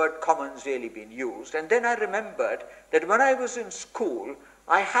had this word commons really been used. And then I remembered that when I was in school,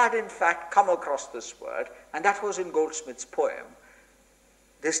 I had in fact come across this word, and that was in Goldsmith's poem.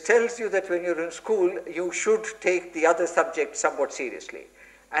 This tells you that when you're in school, you should take the other subject somewhat seriously.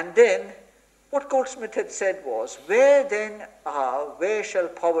 And then what Goldsmith had said was, where shall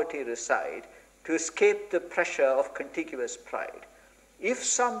poverty reside to escape the pressure of contiguous pride? If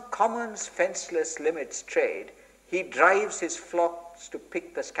some commons fenceless limits trade, he drives his flocks to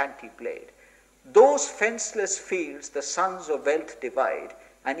pick the scanty blade. Those fenceless fields the sons of wealth divide,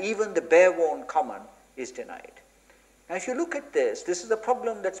 and even the bare-worn common is denied. Now if you look at this is a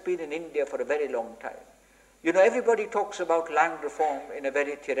problem that's been in India for a very long time. You know, everybody talks about land reform in a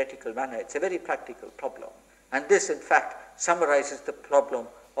very theoretical manner. It's a very practical problem. And this, in fact, summarizes the problem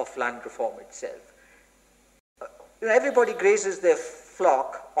of land reform itself. Everybody grazes their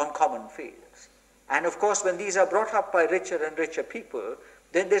flock on common fields. And of course, when these are brought up by richer and richer people,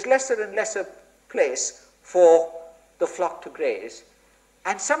 then there's lesser and lesser place for the flock to graze.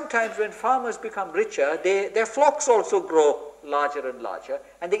 And sometimes when farmers become richer, their flocks also grow larger and larger,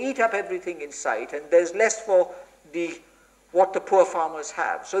 and they eat up everything in sight, and there's less for what the poor farmers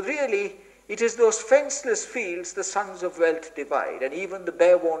have. So really, it is those fenceless fields the sons of wealth divide, and even the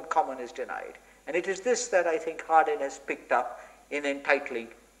bare-worn common is denied. And it is this that I think Hardin has picked up in entitling.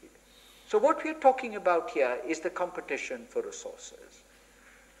 So what we are talking about here is the competition for resources.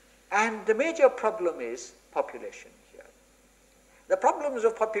 And the major problem is population here. The problems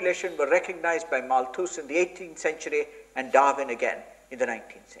of population were recognized by Malthus in the 18th century and Darwin again in the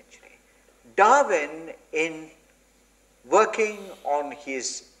 19th century. Darwin, in working on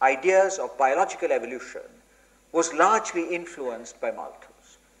his ideas of biological evolution, was largely influenced by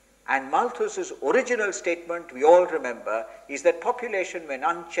Malthus. And Malthus's original statement, we all remember, is that population, when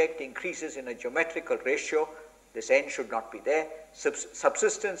unchecked, increases in a geometrical ratio. This n should not be there.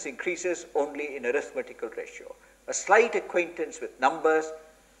 Subsistence increases only in arithmetical ratio. A slight acquaintance with numbers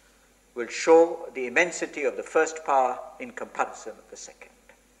will show the immensity of the first power in comparison of the second.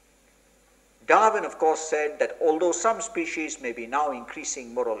 Darwin, of course, said that although some species may be now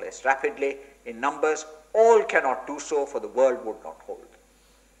increasing more or less rapidly in numbers, all cannot do so, for the world would not hold.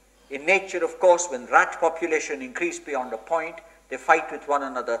 In nature, of course, when rat population increase beyond a point, they fight with one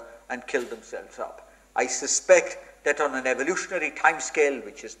another and kill themselves up. I suspect that on an evolutionary timescale,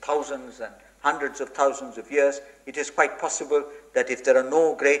 which is thousands and hundreds of thousands of years, it is quite possible that if there are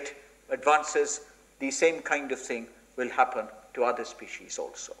no great advances, the same kind of thing will happen to other species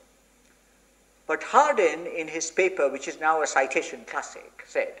also. But Hardin, in his paper, which is now a citation classic,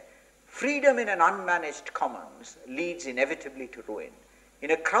 said, freedom in an unmanaged commons leads inevitably to ruin.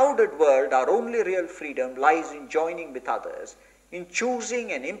 In a crowded world, our only real freedom lies in joining with others, in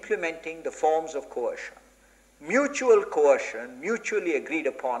choosing and implementing the forms of coercion. Mutual coercion, mutually agreed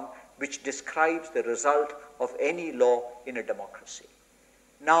upon, which describes the result of any law in a democracy.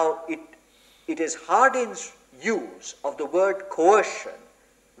 Now, it is Hardin's use of the word coercion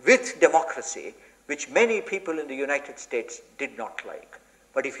with democracy, which many people in the United States did not like.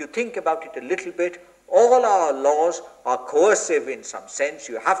 But if you think about it a little bit, all our laws are coercive in some sense.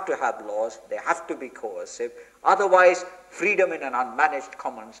 You have to have laws, they have to be coercive. Otherwise, freedom in an unmanaged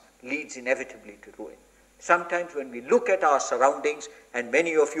commons leads inevitably to ruin. Sometimes when we look at our surroundings, and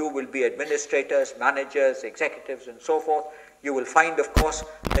many of you will be administrators, managers, executives, and so forth, you will find, of course,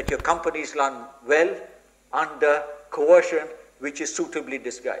 that your companies run well under coercion, which is suitably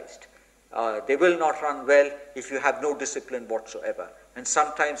disguised. They will not run well if you have no discipline whatsoever. And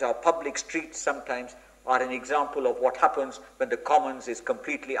sometimes our public streets sometimes are an example of what happens when the commons is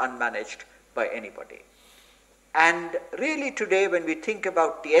completely unmanaged by anybody. And really today, when we think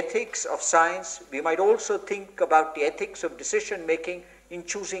about the ethics of science, we might also think about the ethics of decision making in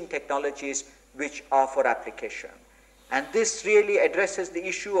choosing technologies which are for application. And this really addresses the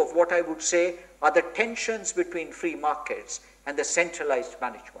issue of what I would say are the tensions between free markets and the centralized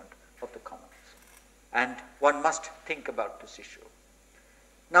management of the commons. And one must think about this issue.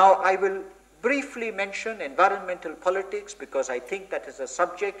 Now, I will briefly mention environmental politics because I think that is a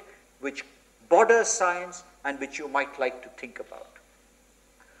subject which borders science and which you might like to think about.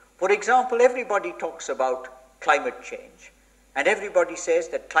 For example, everybody talks about climate change, and everybody says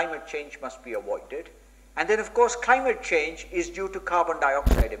that climate change must be avoided. And then, of course, climate change is due to carbon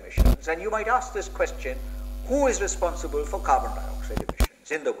dioxide emissions. And you might ask this question, who is responsible for carbon dioxide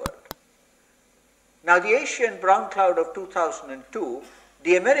emissions in the world? Now, the Asian brown cloud of 2002,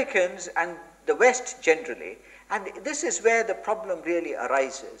 the Americans and the West generally, and this is where the problem really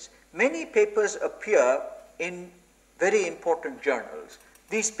arises. Many papers appear in very important journals.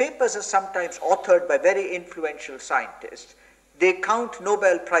 These papers are sometimes authored by very influential scientists. They count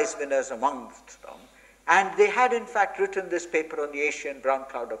Nobel Prize winners amongst them. And they had in fact written this paper on the Asian brown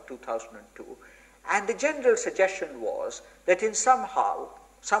cloud of 2002. And the general suggestion was that in somehow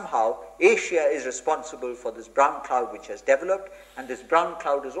Asia is responsible for this brown cloud which has developed, and this brown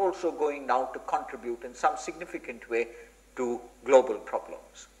cloud is also going now to contribute in some significant way to global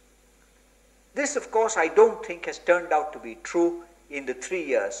problems. This, of course, I don't think has turned out to be true in the 3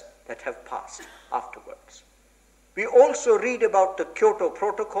 years that have passed afterwards. We also read about the Kyoto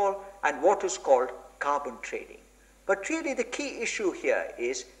Protocol and what is called carbon trading. But really the key issue here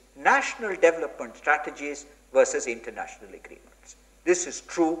is national development strategies versus international agreements. This is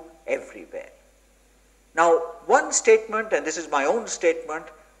true everywhere. Now, one statement, and this is my own statement,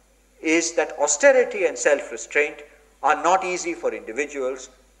 is that austerity and self-restraint are not easy for individuals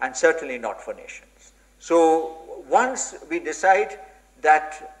and certainly not for nations. So once we decide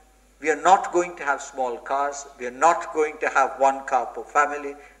that we are not going to have small cars, we are not going to have one car per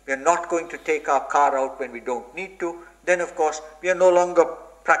family, we are not going to take our car out when we don't need to, then of course we are no longer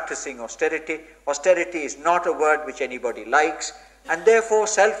practicing austerity. Austerity is not a word which anybody likes, and therefore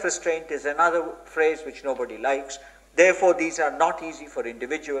self-restraint is another phrase which nobody likes. Therefore these are not easy for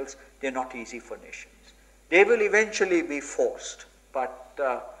individuals, they are not easy for nations. They will eventually be forced, but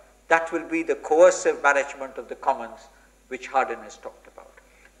that will be the coercive management of the commons which Hardin has talked about.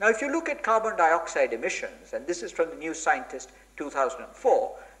 Now if you look at carbon dioxide emissions, and this is from the New Scientist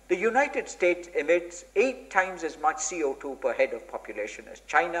 2004, the United States emits 8 times as much CO2 per head of population as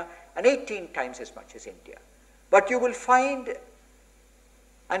China and 18 times as much as India. But you will find,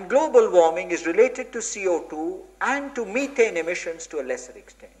 and global warming is related to CO2 and to methane emissions to a lesser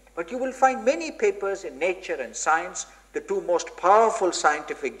extent. But you will find many papers in Nature and Science, the two most powerful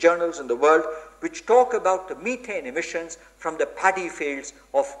scientific journals in the world, which talk about the methane emissions from the paddy fields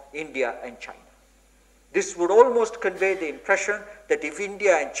of India and China. This would almost convey the impression that if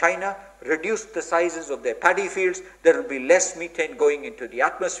India and China reduce the sizes of their paddy fields, there will be less methane going into the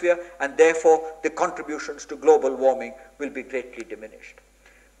atmosphere, and therefore the contributions to global warming will be greatly diminished.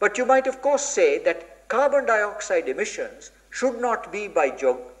 But you might of course say that carbon dioxide emissions should not be by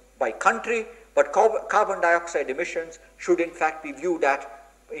country, but carbon dioxide emissions should in fact be viewed at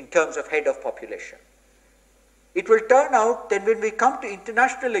in terms of head of population. It will turn out that when we come to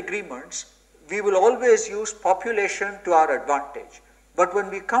international agreements, we will always use population to our advantage. But when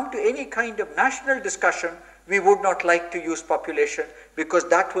we come to any kind of national discussion, we would not like to use population because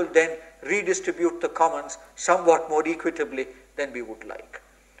that will then redistribute the commons somewhat more equitably than we would like.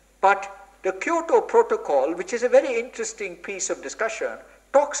 But the Kyoto Protocol, which is a very interesting piece of discussion,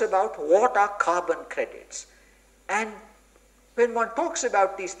 talks about what are carbon credits. And when one talks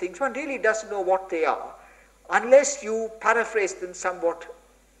about these things, one really doesn't know what they are, unless you paraphrase them somewhat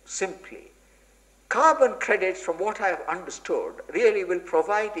simply. Carbon credits, from what I have understood, really will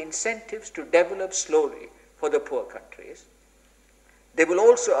provide incentives to develop slowly for the poor countries. They will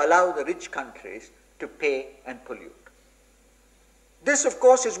also allow the rich countries to pay and pollute. This, of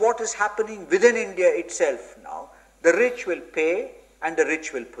course, is what is happening within India itself now. The rich will pay and the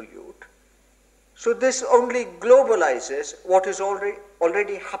rich will pollute. So this only globalizes what is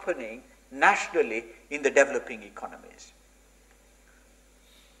already happening nationally in the developing economies.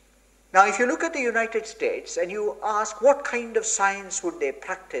 Now, if you look at the United States and you ask what kind of science would they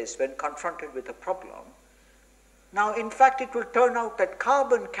practice when confronted with a problem, now, in fact, it will turn out that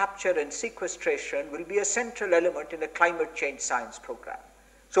carbon capture and sequestration will be a central element in a climate change science program.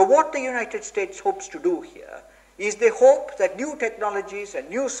 So what the United States hopes to do here is they hope that new technologies and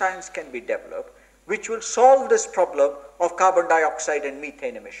new science can be developed which will solve this problem of carbon dioxide and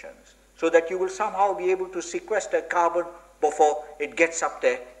methane emissions, so that you will somehow be able to sequester carbon before it gets up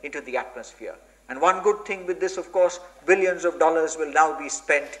there into the atmosphere. And one good thing with this, of course, billions of dollars will now be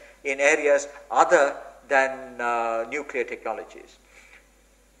spent in areas other than nuclear technologies.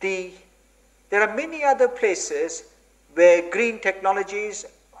 There are many other places where green technologies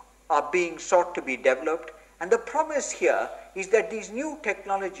are being sought to be developed, and the promise here is that these new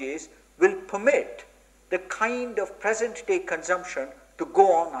technologies will permit the kind of present-day consumption to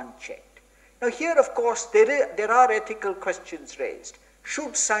go on unchecked. Now here, of course, there are ethical questions raised.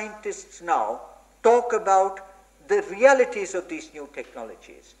 Should scientists now talk about the realities of these new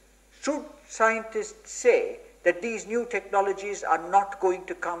technologies? Should scientists say that these new technologies are not going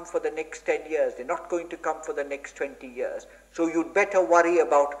to come for the next 10 years, they're not going to come for the next 20 years, so you'd better worry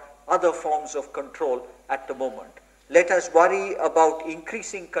about other forms of control at the moment. Let us worry about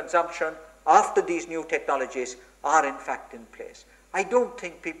increasing consumption after these new technologies are in fact in place. I don't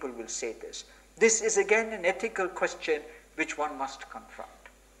think people will say this. This is again an ethical question which one must confront.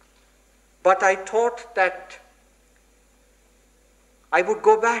 But I thought that I would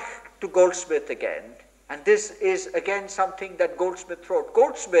go back to Goldsmith again, and this is again something that Goldsmith wrote.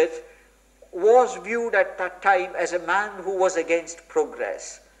 Goldsmith was viewed at that time as a man who was against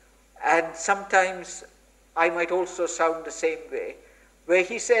progress, and sometimes I might also sound the same way, where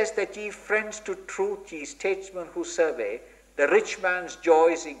he says that ye friends to truth, ye statesmen who survey, the rich man's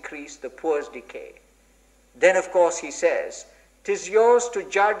joys increase, the poor's decay. Then of course he says, 'tis yours to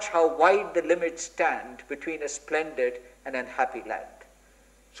judge how wide the limits stand between a splendid and unhappy land.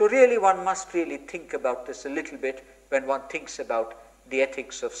 So really one must really think about this a little bit when one thinks about the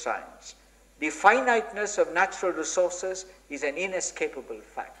ethics of science. The finiteness of natural resources is an inescapable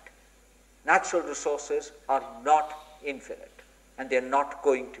fact. Natural resources are not infinite, and they're not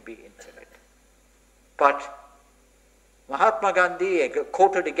going to be infinite. But Mahatma Gandhi,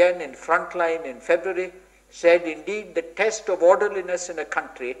 quoted again in Frontline in February, said, indeed, the test of orderliness in a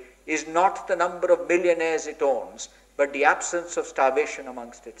country is not the number of millionaires it owns, but the absence of starvation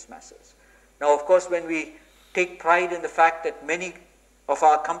amongst its masses. Now, of course, when we take pride in the fact that many of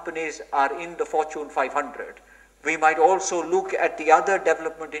our companies are in the Fortune 500, we might also look at the other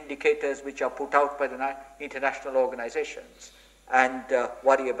development indicators which are put out by the international organizations and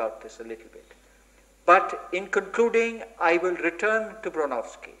worry about this a little bit. But in concluding, I will return to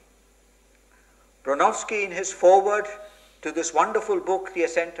Bronowski. Bronowski, in his foreword to this wonderful book, The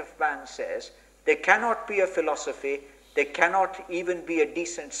Ascent of Man, says, there cannot be a philosophy, there cannot even be a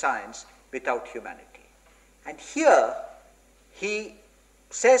decent science without humanity. And here he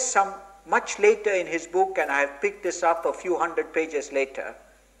says much later in his book, and I have picked this up a few hundred pages later,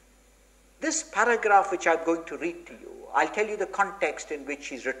 this paragraph which I'm going to read to you, I'll tell you the context in which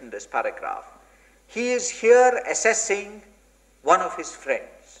he's written this paragraph. He is here assessing one of his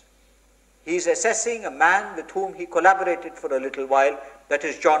friends. He is assessing a man with whom he collaborated for a little while, that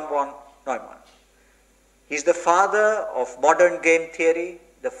is John von Neumann. He's the father of modern game theory,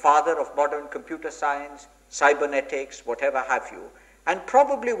 the father of modern computer science, cybernetics, whatever have you, and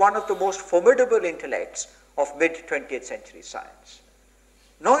probably one of the most formidable intellects of mid-20th century science.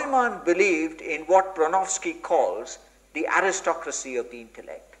 Neumann believed in what Bronowski calls the aristocracy of the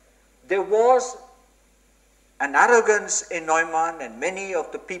intellect. There was an arrogance in Neumann and many of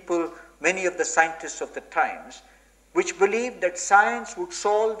the people, many of the scientists of the times, which believed that science would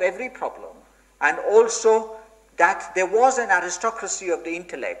solve every problem, and also that there was an aristocracy of the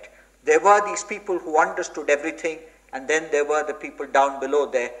intellect There were these people who understood everything, and then there were the people down below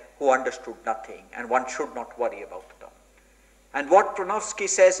there who understood nothing, and one should not worry about them. And what Bronowski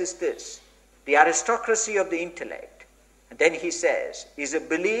says is this: the aristocracy of the intellect, and then he says, is a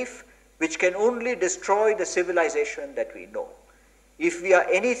belief which can only destroy the civilization that we know. If we are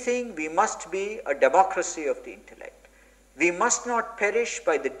anything, we must be a democracy of the intellect. We must not perish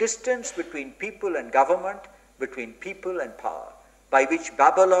by the distance between people and government, between people and power, by which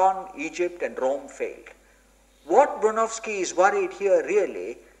Babylon, Egypt, and Rome failed. What Bronowski is worried here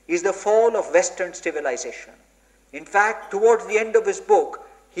really is the fall of Western civilization. In fact, towards the end of his book,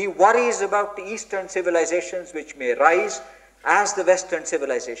 he worries about the Eastern civilizations which may rise as the Western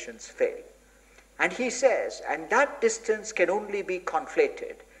civilizations fail. And he says, and that distance can only be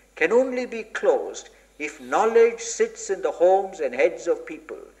conflated, can only be closed, if knowledge sits in the homes and heads of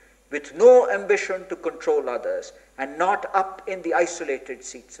people with no ambition to control others and not up in the isolated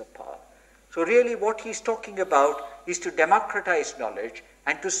seats of power. So really what he's talking about is to democratize knowledge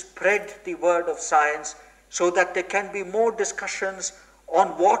and to spread the word of science so that there can be more discussions on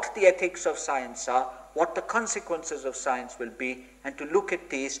what the ethics of science are, what the consequences of science will be, and to look at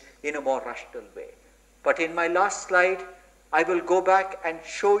these in a more rational way. But in my last slide, I will go back and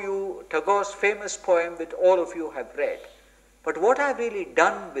show you Tagore's famous poem which all of you have read. But what I've really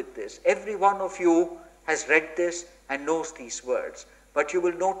done with this, every one of you has read this and knows these words. But you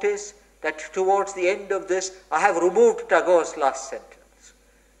will notice that towards the end of this, I have removed Tagore's last sentence,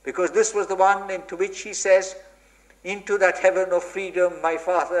 because this was the one into which he says, "Into that heaven of freedom, my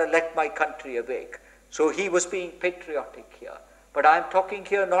father, let my country awake." So he was being patriotic here. But I'm talking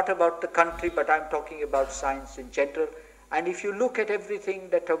here not about the country, but I'm talking about science in general. And if you look at everything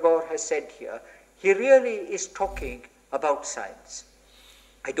that Tagore has said here, he really is talking about science.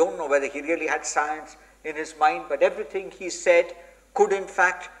 I don't know whether he really had science in his mind, but everything he said could in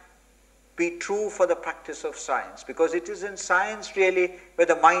fact be true for the practice of science, because it is in science really where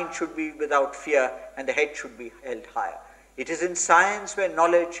the mind should be without fear and the head should be held higher. It is in science where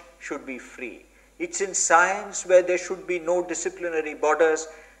knowledge should be free. It's in science where there should be no disciplinary borders.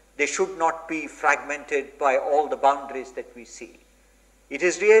 They should not be fragmented by all the boundaries that we see. It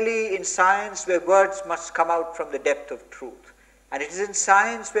is really in science where words must come out from the depth of truth. And it is in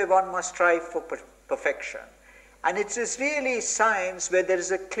science where one must strive for perfection. And it is really science where there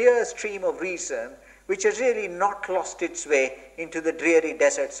is a clear stream of reason which has really not lost its way into the dreary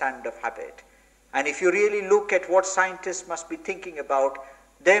desert sand of habit. And if you really look at what scientists must be thinking about,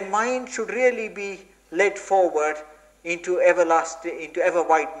 their mind should really be led forward into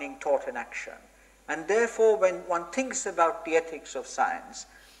ever-widening thought and action. And therefore, when one thinks about the ethics of science,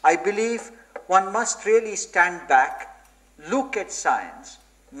 I believe one must really stand back, look at science,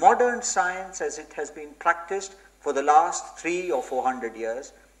 modern science as it has been practiced for the last 300 or 400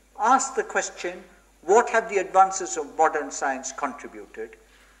 years, ask the question, what have the advances of modern science contributed?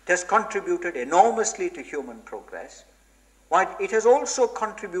 It has contributed enormously to human progress, but it has also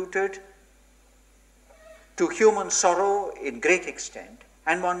contributed to human sorrow in great extent.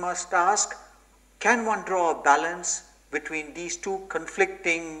 And one must ask, can one draw a balance between these two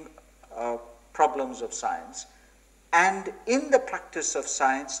conflicting problems of science? And in the practice of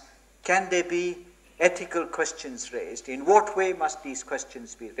science, can there be ethical questions raised? In what way must these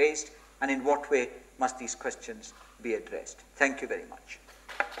questions be raised? And in what way must these questions be addressed? Thank you very much.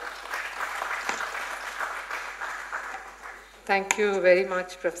 Thank you very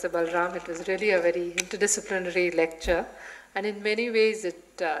much, Professor Balaram. It was really a very interdisciplinary lecture. And in many ways, it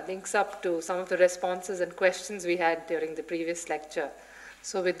links up to some of the responses and questions we had during the previous lecture.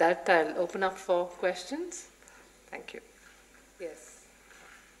 So with that, I'll open up for questions. Thank you. Yes.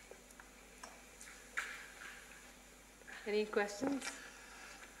 Any questions?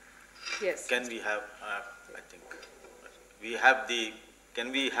 Yes. Can we have, I think,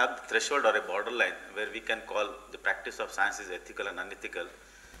 can we have the threshold or a borderline where we can call the practice of science is ethical and unethical?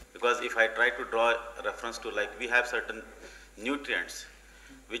 Because if I try to draw a reference to, like, we have certain nutrients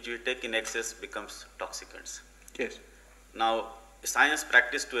which we take in excess becomes toxicants. Yes. Now, science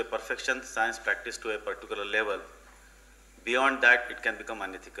practice to a perfection, science practice to a particular level, beyond that it can become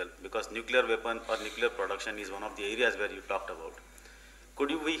unethical, because nuclear weapon or nuclear production is one of the areas where you talked about.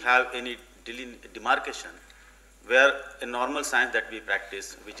 Could we have any demarcation where a normal science that we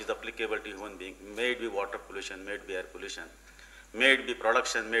practice, which is applicable to human being, may it be water pollution, may it be air pollution, may it be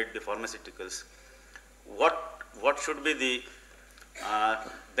production, may it be pharmaceuticals, what should be the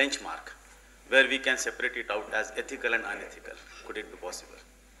benchmark where we can separate it out as ethical and unethical? Could it be possible?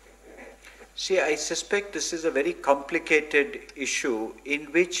 See, I suspect this is a very complicated issue in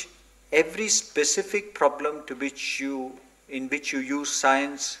which every specific problem in which you use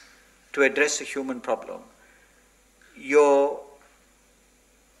science to address a human problem, your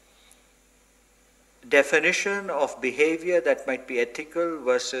definition of behavior that might be ethical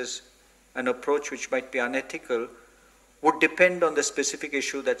versus an approach which might be unethical would depend on the specific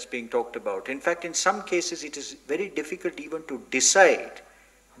issue that's being talked about. In fact, in some cases, it is very difficult even to decide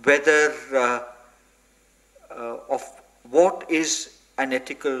whether of what is an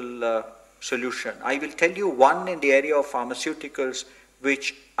ethical solution. I will tell you one in the area of pharmaceuticals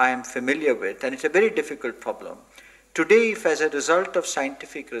which I am familiar with, and it's a very difficult problem. Today, if as a result of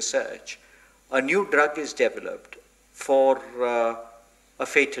scientific research, a new drug is developed for a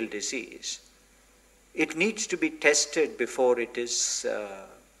fatal disease, it needs to be tested before it is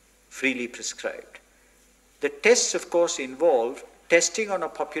freely prescribed. The tests, of course, involve testing on a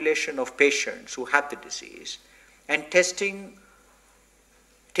population of patients who have the disease and testing,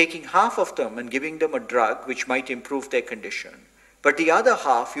 taking half of them and giving them a drug which might improve their condition, but the other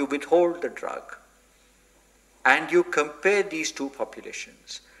half you withhold the drug and you compare these two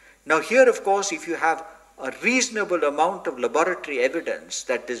populations. Now here, of course, if you have a reasonable amount of laboratory evidence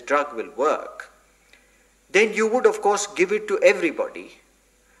that this drug will work, then you would, of course, give it to everybody,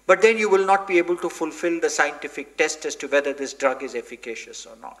 but then you will not be able to fulfill the scientific test as to whether this drug is efficacious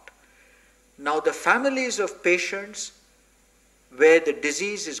or not. Now, the families of patients where the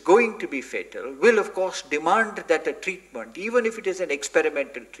disease is going to be fatal will, of course, demand that a treatment, even if it is an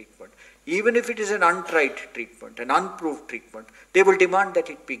experimental treatment, even if it is an untried treatment, an unproved treatment, they will demand that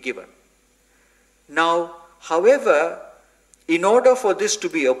it be given. Now, however, in order for this to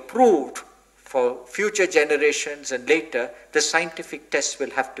be approved for future generations and later, the scientific tests will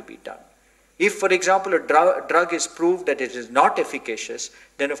have to be done. If, for example, a drug is proved that it is not efficacious,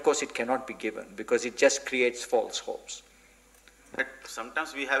 then of course it cannot be given because it just creates false hopes. But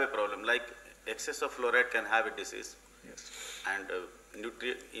sometimes we have a problem, like excess of fluoride can have a disease. Yes. And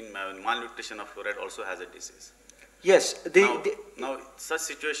malnutrition of fluoride also has a disease. Yes. Now, such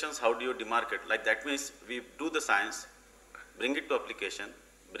situations, how do you demarcate? Like that means we do the science, bring it to application,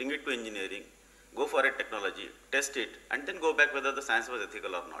 bring it to engineering, go for a technology, test it, and then go back whether the science was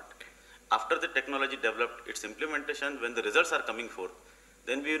ethical or not. After the technology developed, its implementation, when the results are coming forth,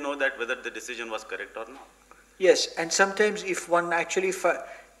 then we know that whether the decision was correct or not. Yes, and sometimes if one actually,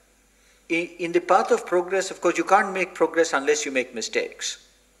 in the path of progress, of course, you can't make progress unless you make mistakes.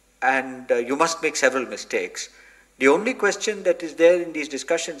 And you must make several mistakes. The only question that is there in these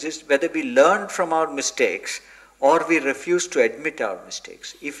discussions is whether we learn from our mistakes or we refuse to admit our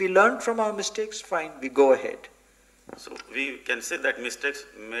mistakes. If we learn from our mistakes, fine, we go ahead. So we can say that mistakes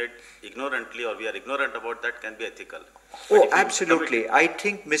made ignorantly or we are ignorant about that can be ethical. Oh, absolutely. I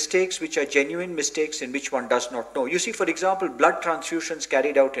think mistakes which are genuine mistakes in which one does not know. You see, for example, blood transfusions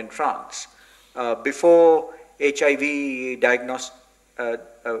carried out in France before HIV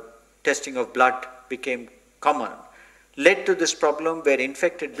testing of blood became common led to this problem where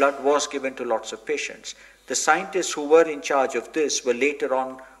infected blood was given to lots of patients. The scientists who were in charge of this were later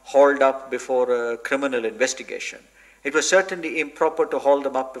on hauled up before a criminal investigation. It was certainly improper to haul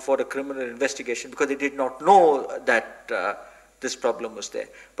them up before a criminal investigation because they did not know that this problem was there.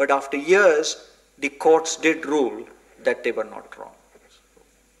 But after years, the courts did rule that they were not wrong.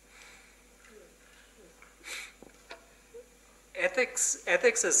 Ethics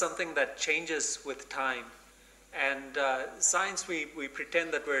is something that changes with time. And science, we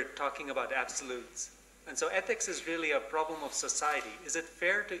pretend that we're talking about absolutes. And so ethics is really a problem of society. Is it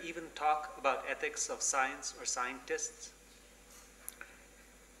fair to even talk about ethics of science or scientists?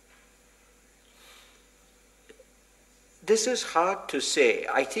 This is hard to say.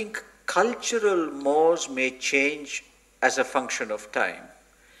 I think cultural mores may change as a function of time.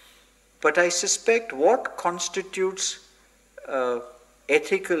 But I suspect what constitutes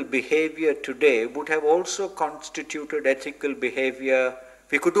ethical behavior today would have also constituted ethical behavior.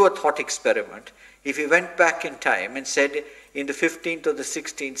 We could do a thought experiment. If we went back in time and said in the 15th or the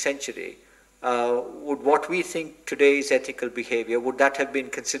 16th century, would what we think today is ethical behavior, would that have been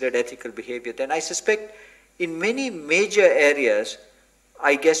considered ethical behavior? Then I suspect in many major areas,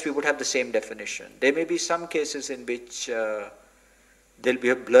 I guess we would have the same definition. There may be some cases in which there'll be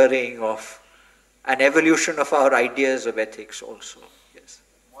a blurring of an evolution of our ideas of ethics also. Yes.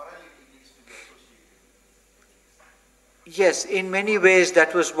 Morality needs to be associated. Yes, in many ways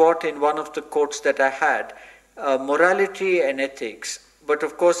that was what in one of the quotes that I had, morality and ethics. But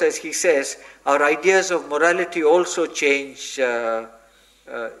of course, as he says, our ideas of morality also change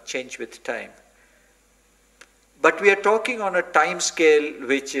with time. But we are talking on a time scale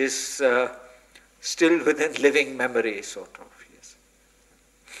which is still within living memory, sort of. Yes.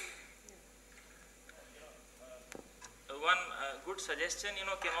 One good suggestion,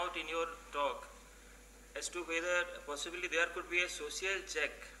 came out in your talk as to whether possibly there could be a social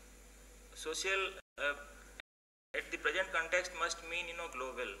check. Social at the present context must mean,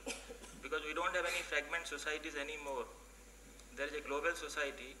 global, because we don't have any fragment societies anymore. There is a global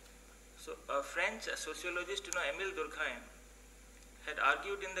society. So a French sociologist, Émile Durkheim, had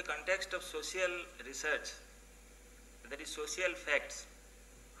argued in the context of social research, that is social facts,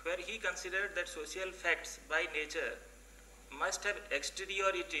 where he considered that social facts by nature must have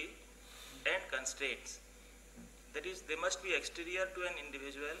exteriority and constraints. That is, they must be exterior to an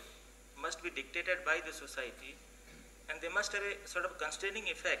individual, must be dictated by the society, and they must have a sort of constraining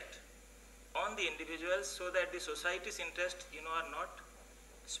effect on the individuals so that the society's interests, are not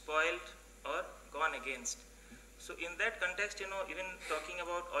spoiled or gone against. So in that context, even talking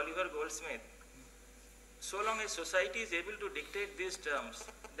about Oliver Goldsmith, so long as society is able to dictate these terms,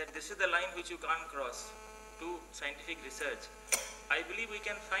 that this is the line which you can't cross to scientific research, I believe we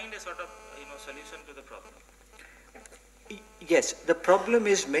can find a sort of, solution to the problem. Yes, the problem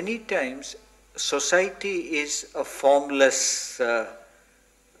is many times society is a formless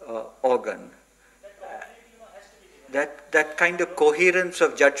organ. That kind of coherence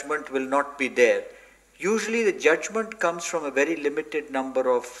of judgment will not be there. Usually the judgment comes from a very limited number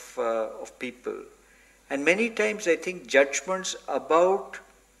of people. And many times I think judgments about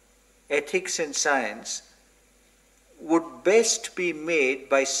ethics and science would best be made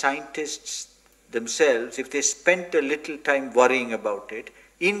by scientists themselves if they spent a little time worrying about it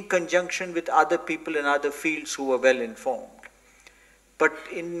in conjunction with other people in other fields who are well informed. But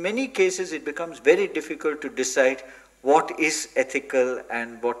in many cases it becomes very difficult to decide what is ethical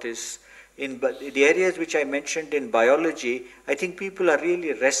and what is. In the areas which I mentioned in biology, I think people are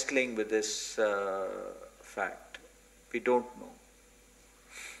really wrestling with this fact. We don't know.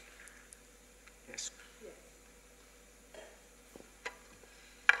 Yes.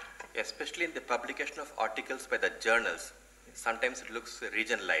 Especially in the publication of articles by the journals, sometimes it looks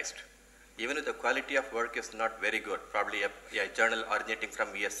regionalized. Even if the quality of work is not very good, probably a journal originating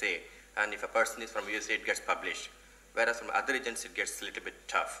from USA, and if a person is from USA, it gets published. Whereas from other regions, it gets a little bit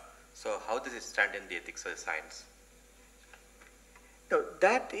tough. So how does it stand in the ethics of science? No,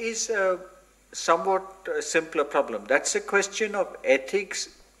 that is a somewhat simpler problem. That's a question of ethics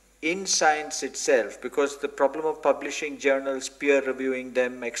in science itself, because the problem of publishing journals, peer reviewing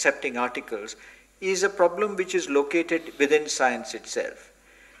them, accepting articles, is a problem which is located within science itself.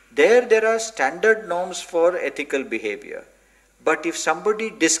 There are standard norms for ethical behavior. But if somebody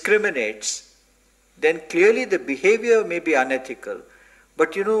discriminates, then clearly the behavior may be unethical.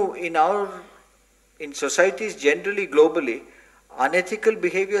 But in societies generally globally, unethical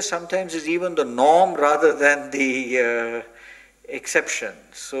behavior sometimes is even the norm rather than the exception.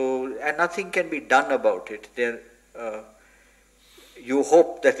 So, and nothing can be done about it. You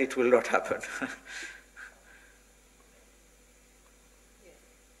hope that it will not happen.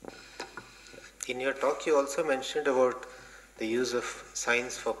 In your talk, you also mentioned about the use of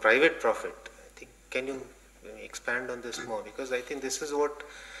science for private profit. I think, can you expand on this more? Because I think this is what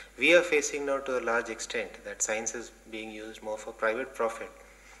we are facing now to a large extent, that science is being used more for private profit.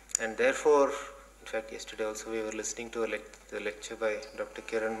 And therefore, in fact, yesterday also we were listening to the lecture by Dr.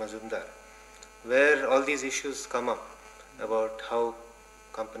 Kiran Mazumdar, where all these issues come up about how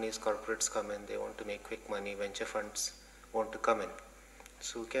companies, corporates come in, they want to make quick money, venture funds want to come in.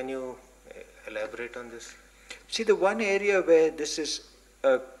 So can you elaborate on this? See, the one area where this is,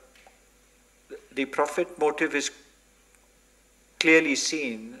 the profit motive is clearly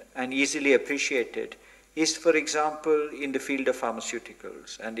seen and easily appreciated is, for example, in the field of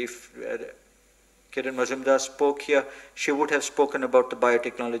pharmaceuticals. And if Kiran Mazumdar spoke here, she would have spoken about the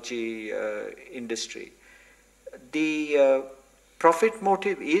biotechnology industry. The profit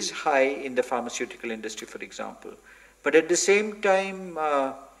motive is high in the pharmaceutical industry, for example. But at the same time,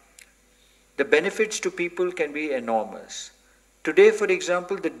 the benefits to people can be enormous. Today, for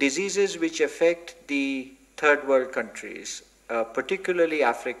example, the diseases which affect the third world countries, particularly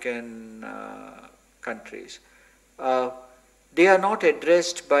African countries, they are not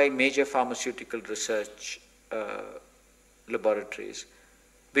addressed by major pharmaceutical research laboratories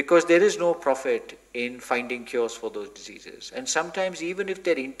because there is no profit in finding cures for those diseases. And sometimes even if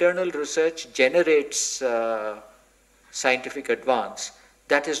their internal research generates scientific advance,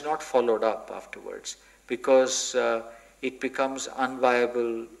 that is not followed up afterwards because it becomes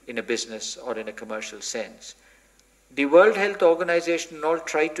unviable in a business or in a commercial sense. The World Health Organization all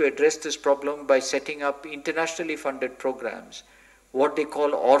tried to address this problem by setting up internationally funded programs, what they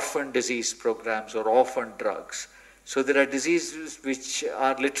call orphan disease programs or orphan drugs. So there are diseases which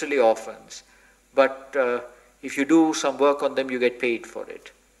are literally orphans, but If you do some work on them, you get paid for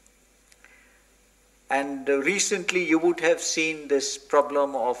it. And recently you would have seen this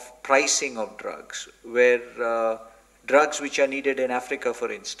problem of pricing of drugs, where drugs which are needed in Africa,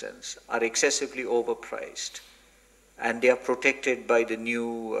 for instance, are excessively overpriced, and they are protected by the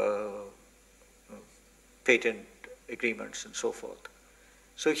new patent agreements and so forth.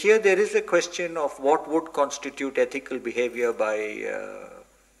 So here there is a question of what would constitute ethical behavior by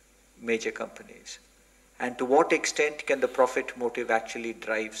major companies, and to what extent can the profit motive actually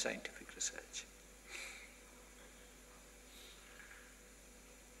drive scientific research.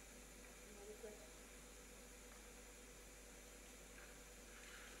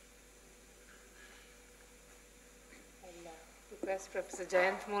 Request Professor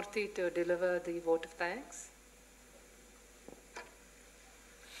Jayant Murthy to deliver the vote of thanks.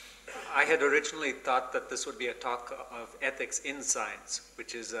 I had originally thought that this would be a talk of ethics in science,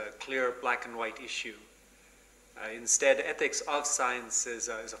 which is a clear black and white issue. Instead, ethics of science is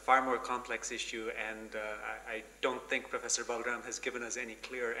a far more complex issue, and I don't think Professor Balaram has given us any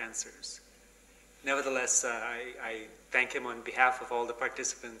clear answers. Nevertheless, I thank him on behalf of all the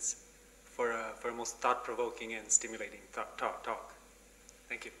participants for a most thought-provoking and stimulating talk.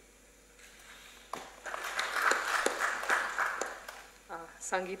 Thank you.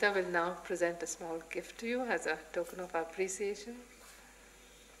 Sangeeta will now present a small gift to you as a token of appreciation.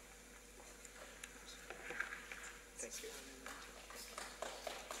 Thank you.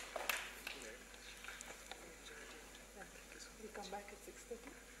 We come back at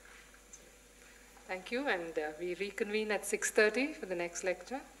 6:30. Thank you, and we reconvene at 6:30 for the next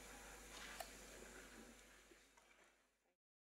lecture.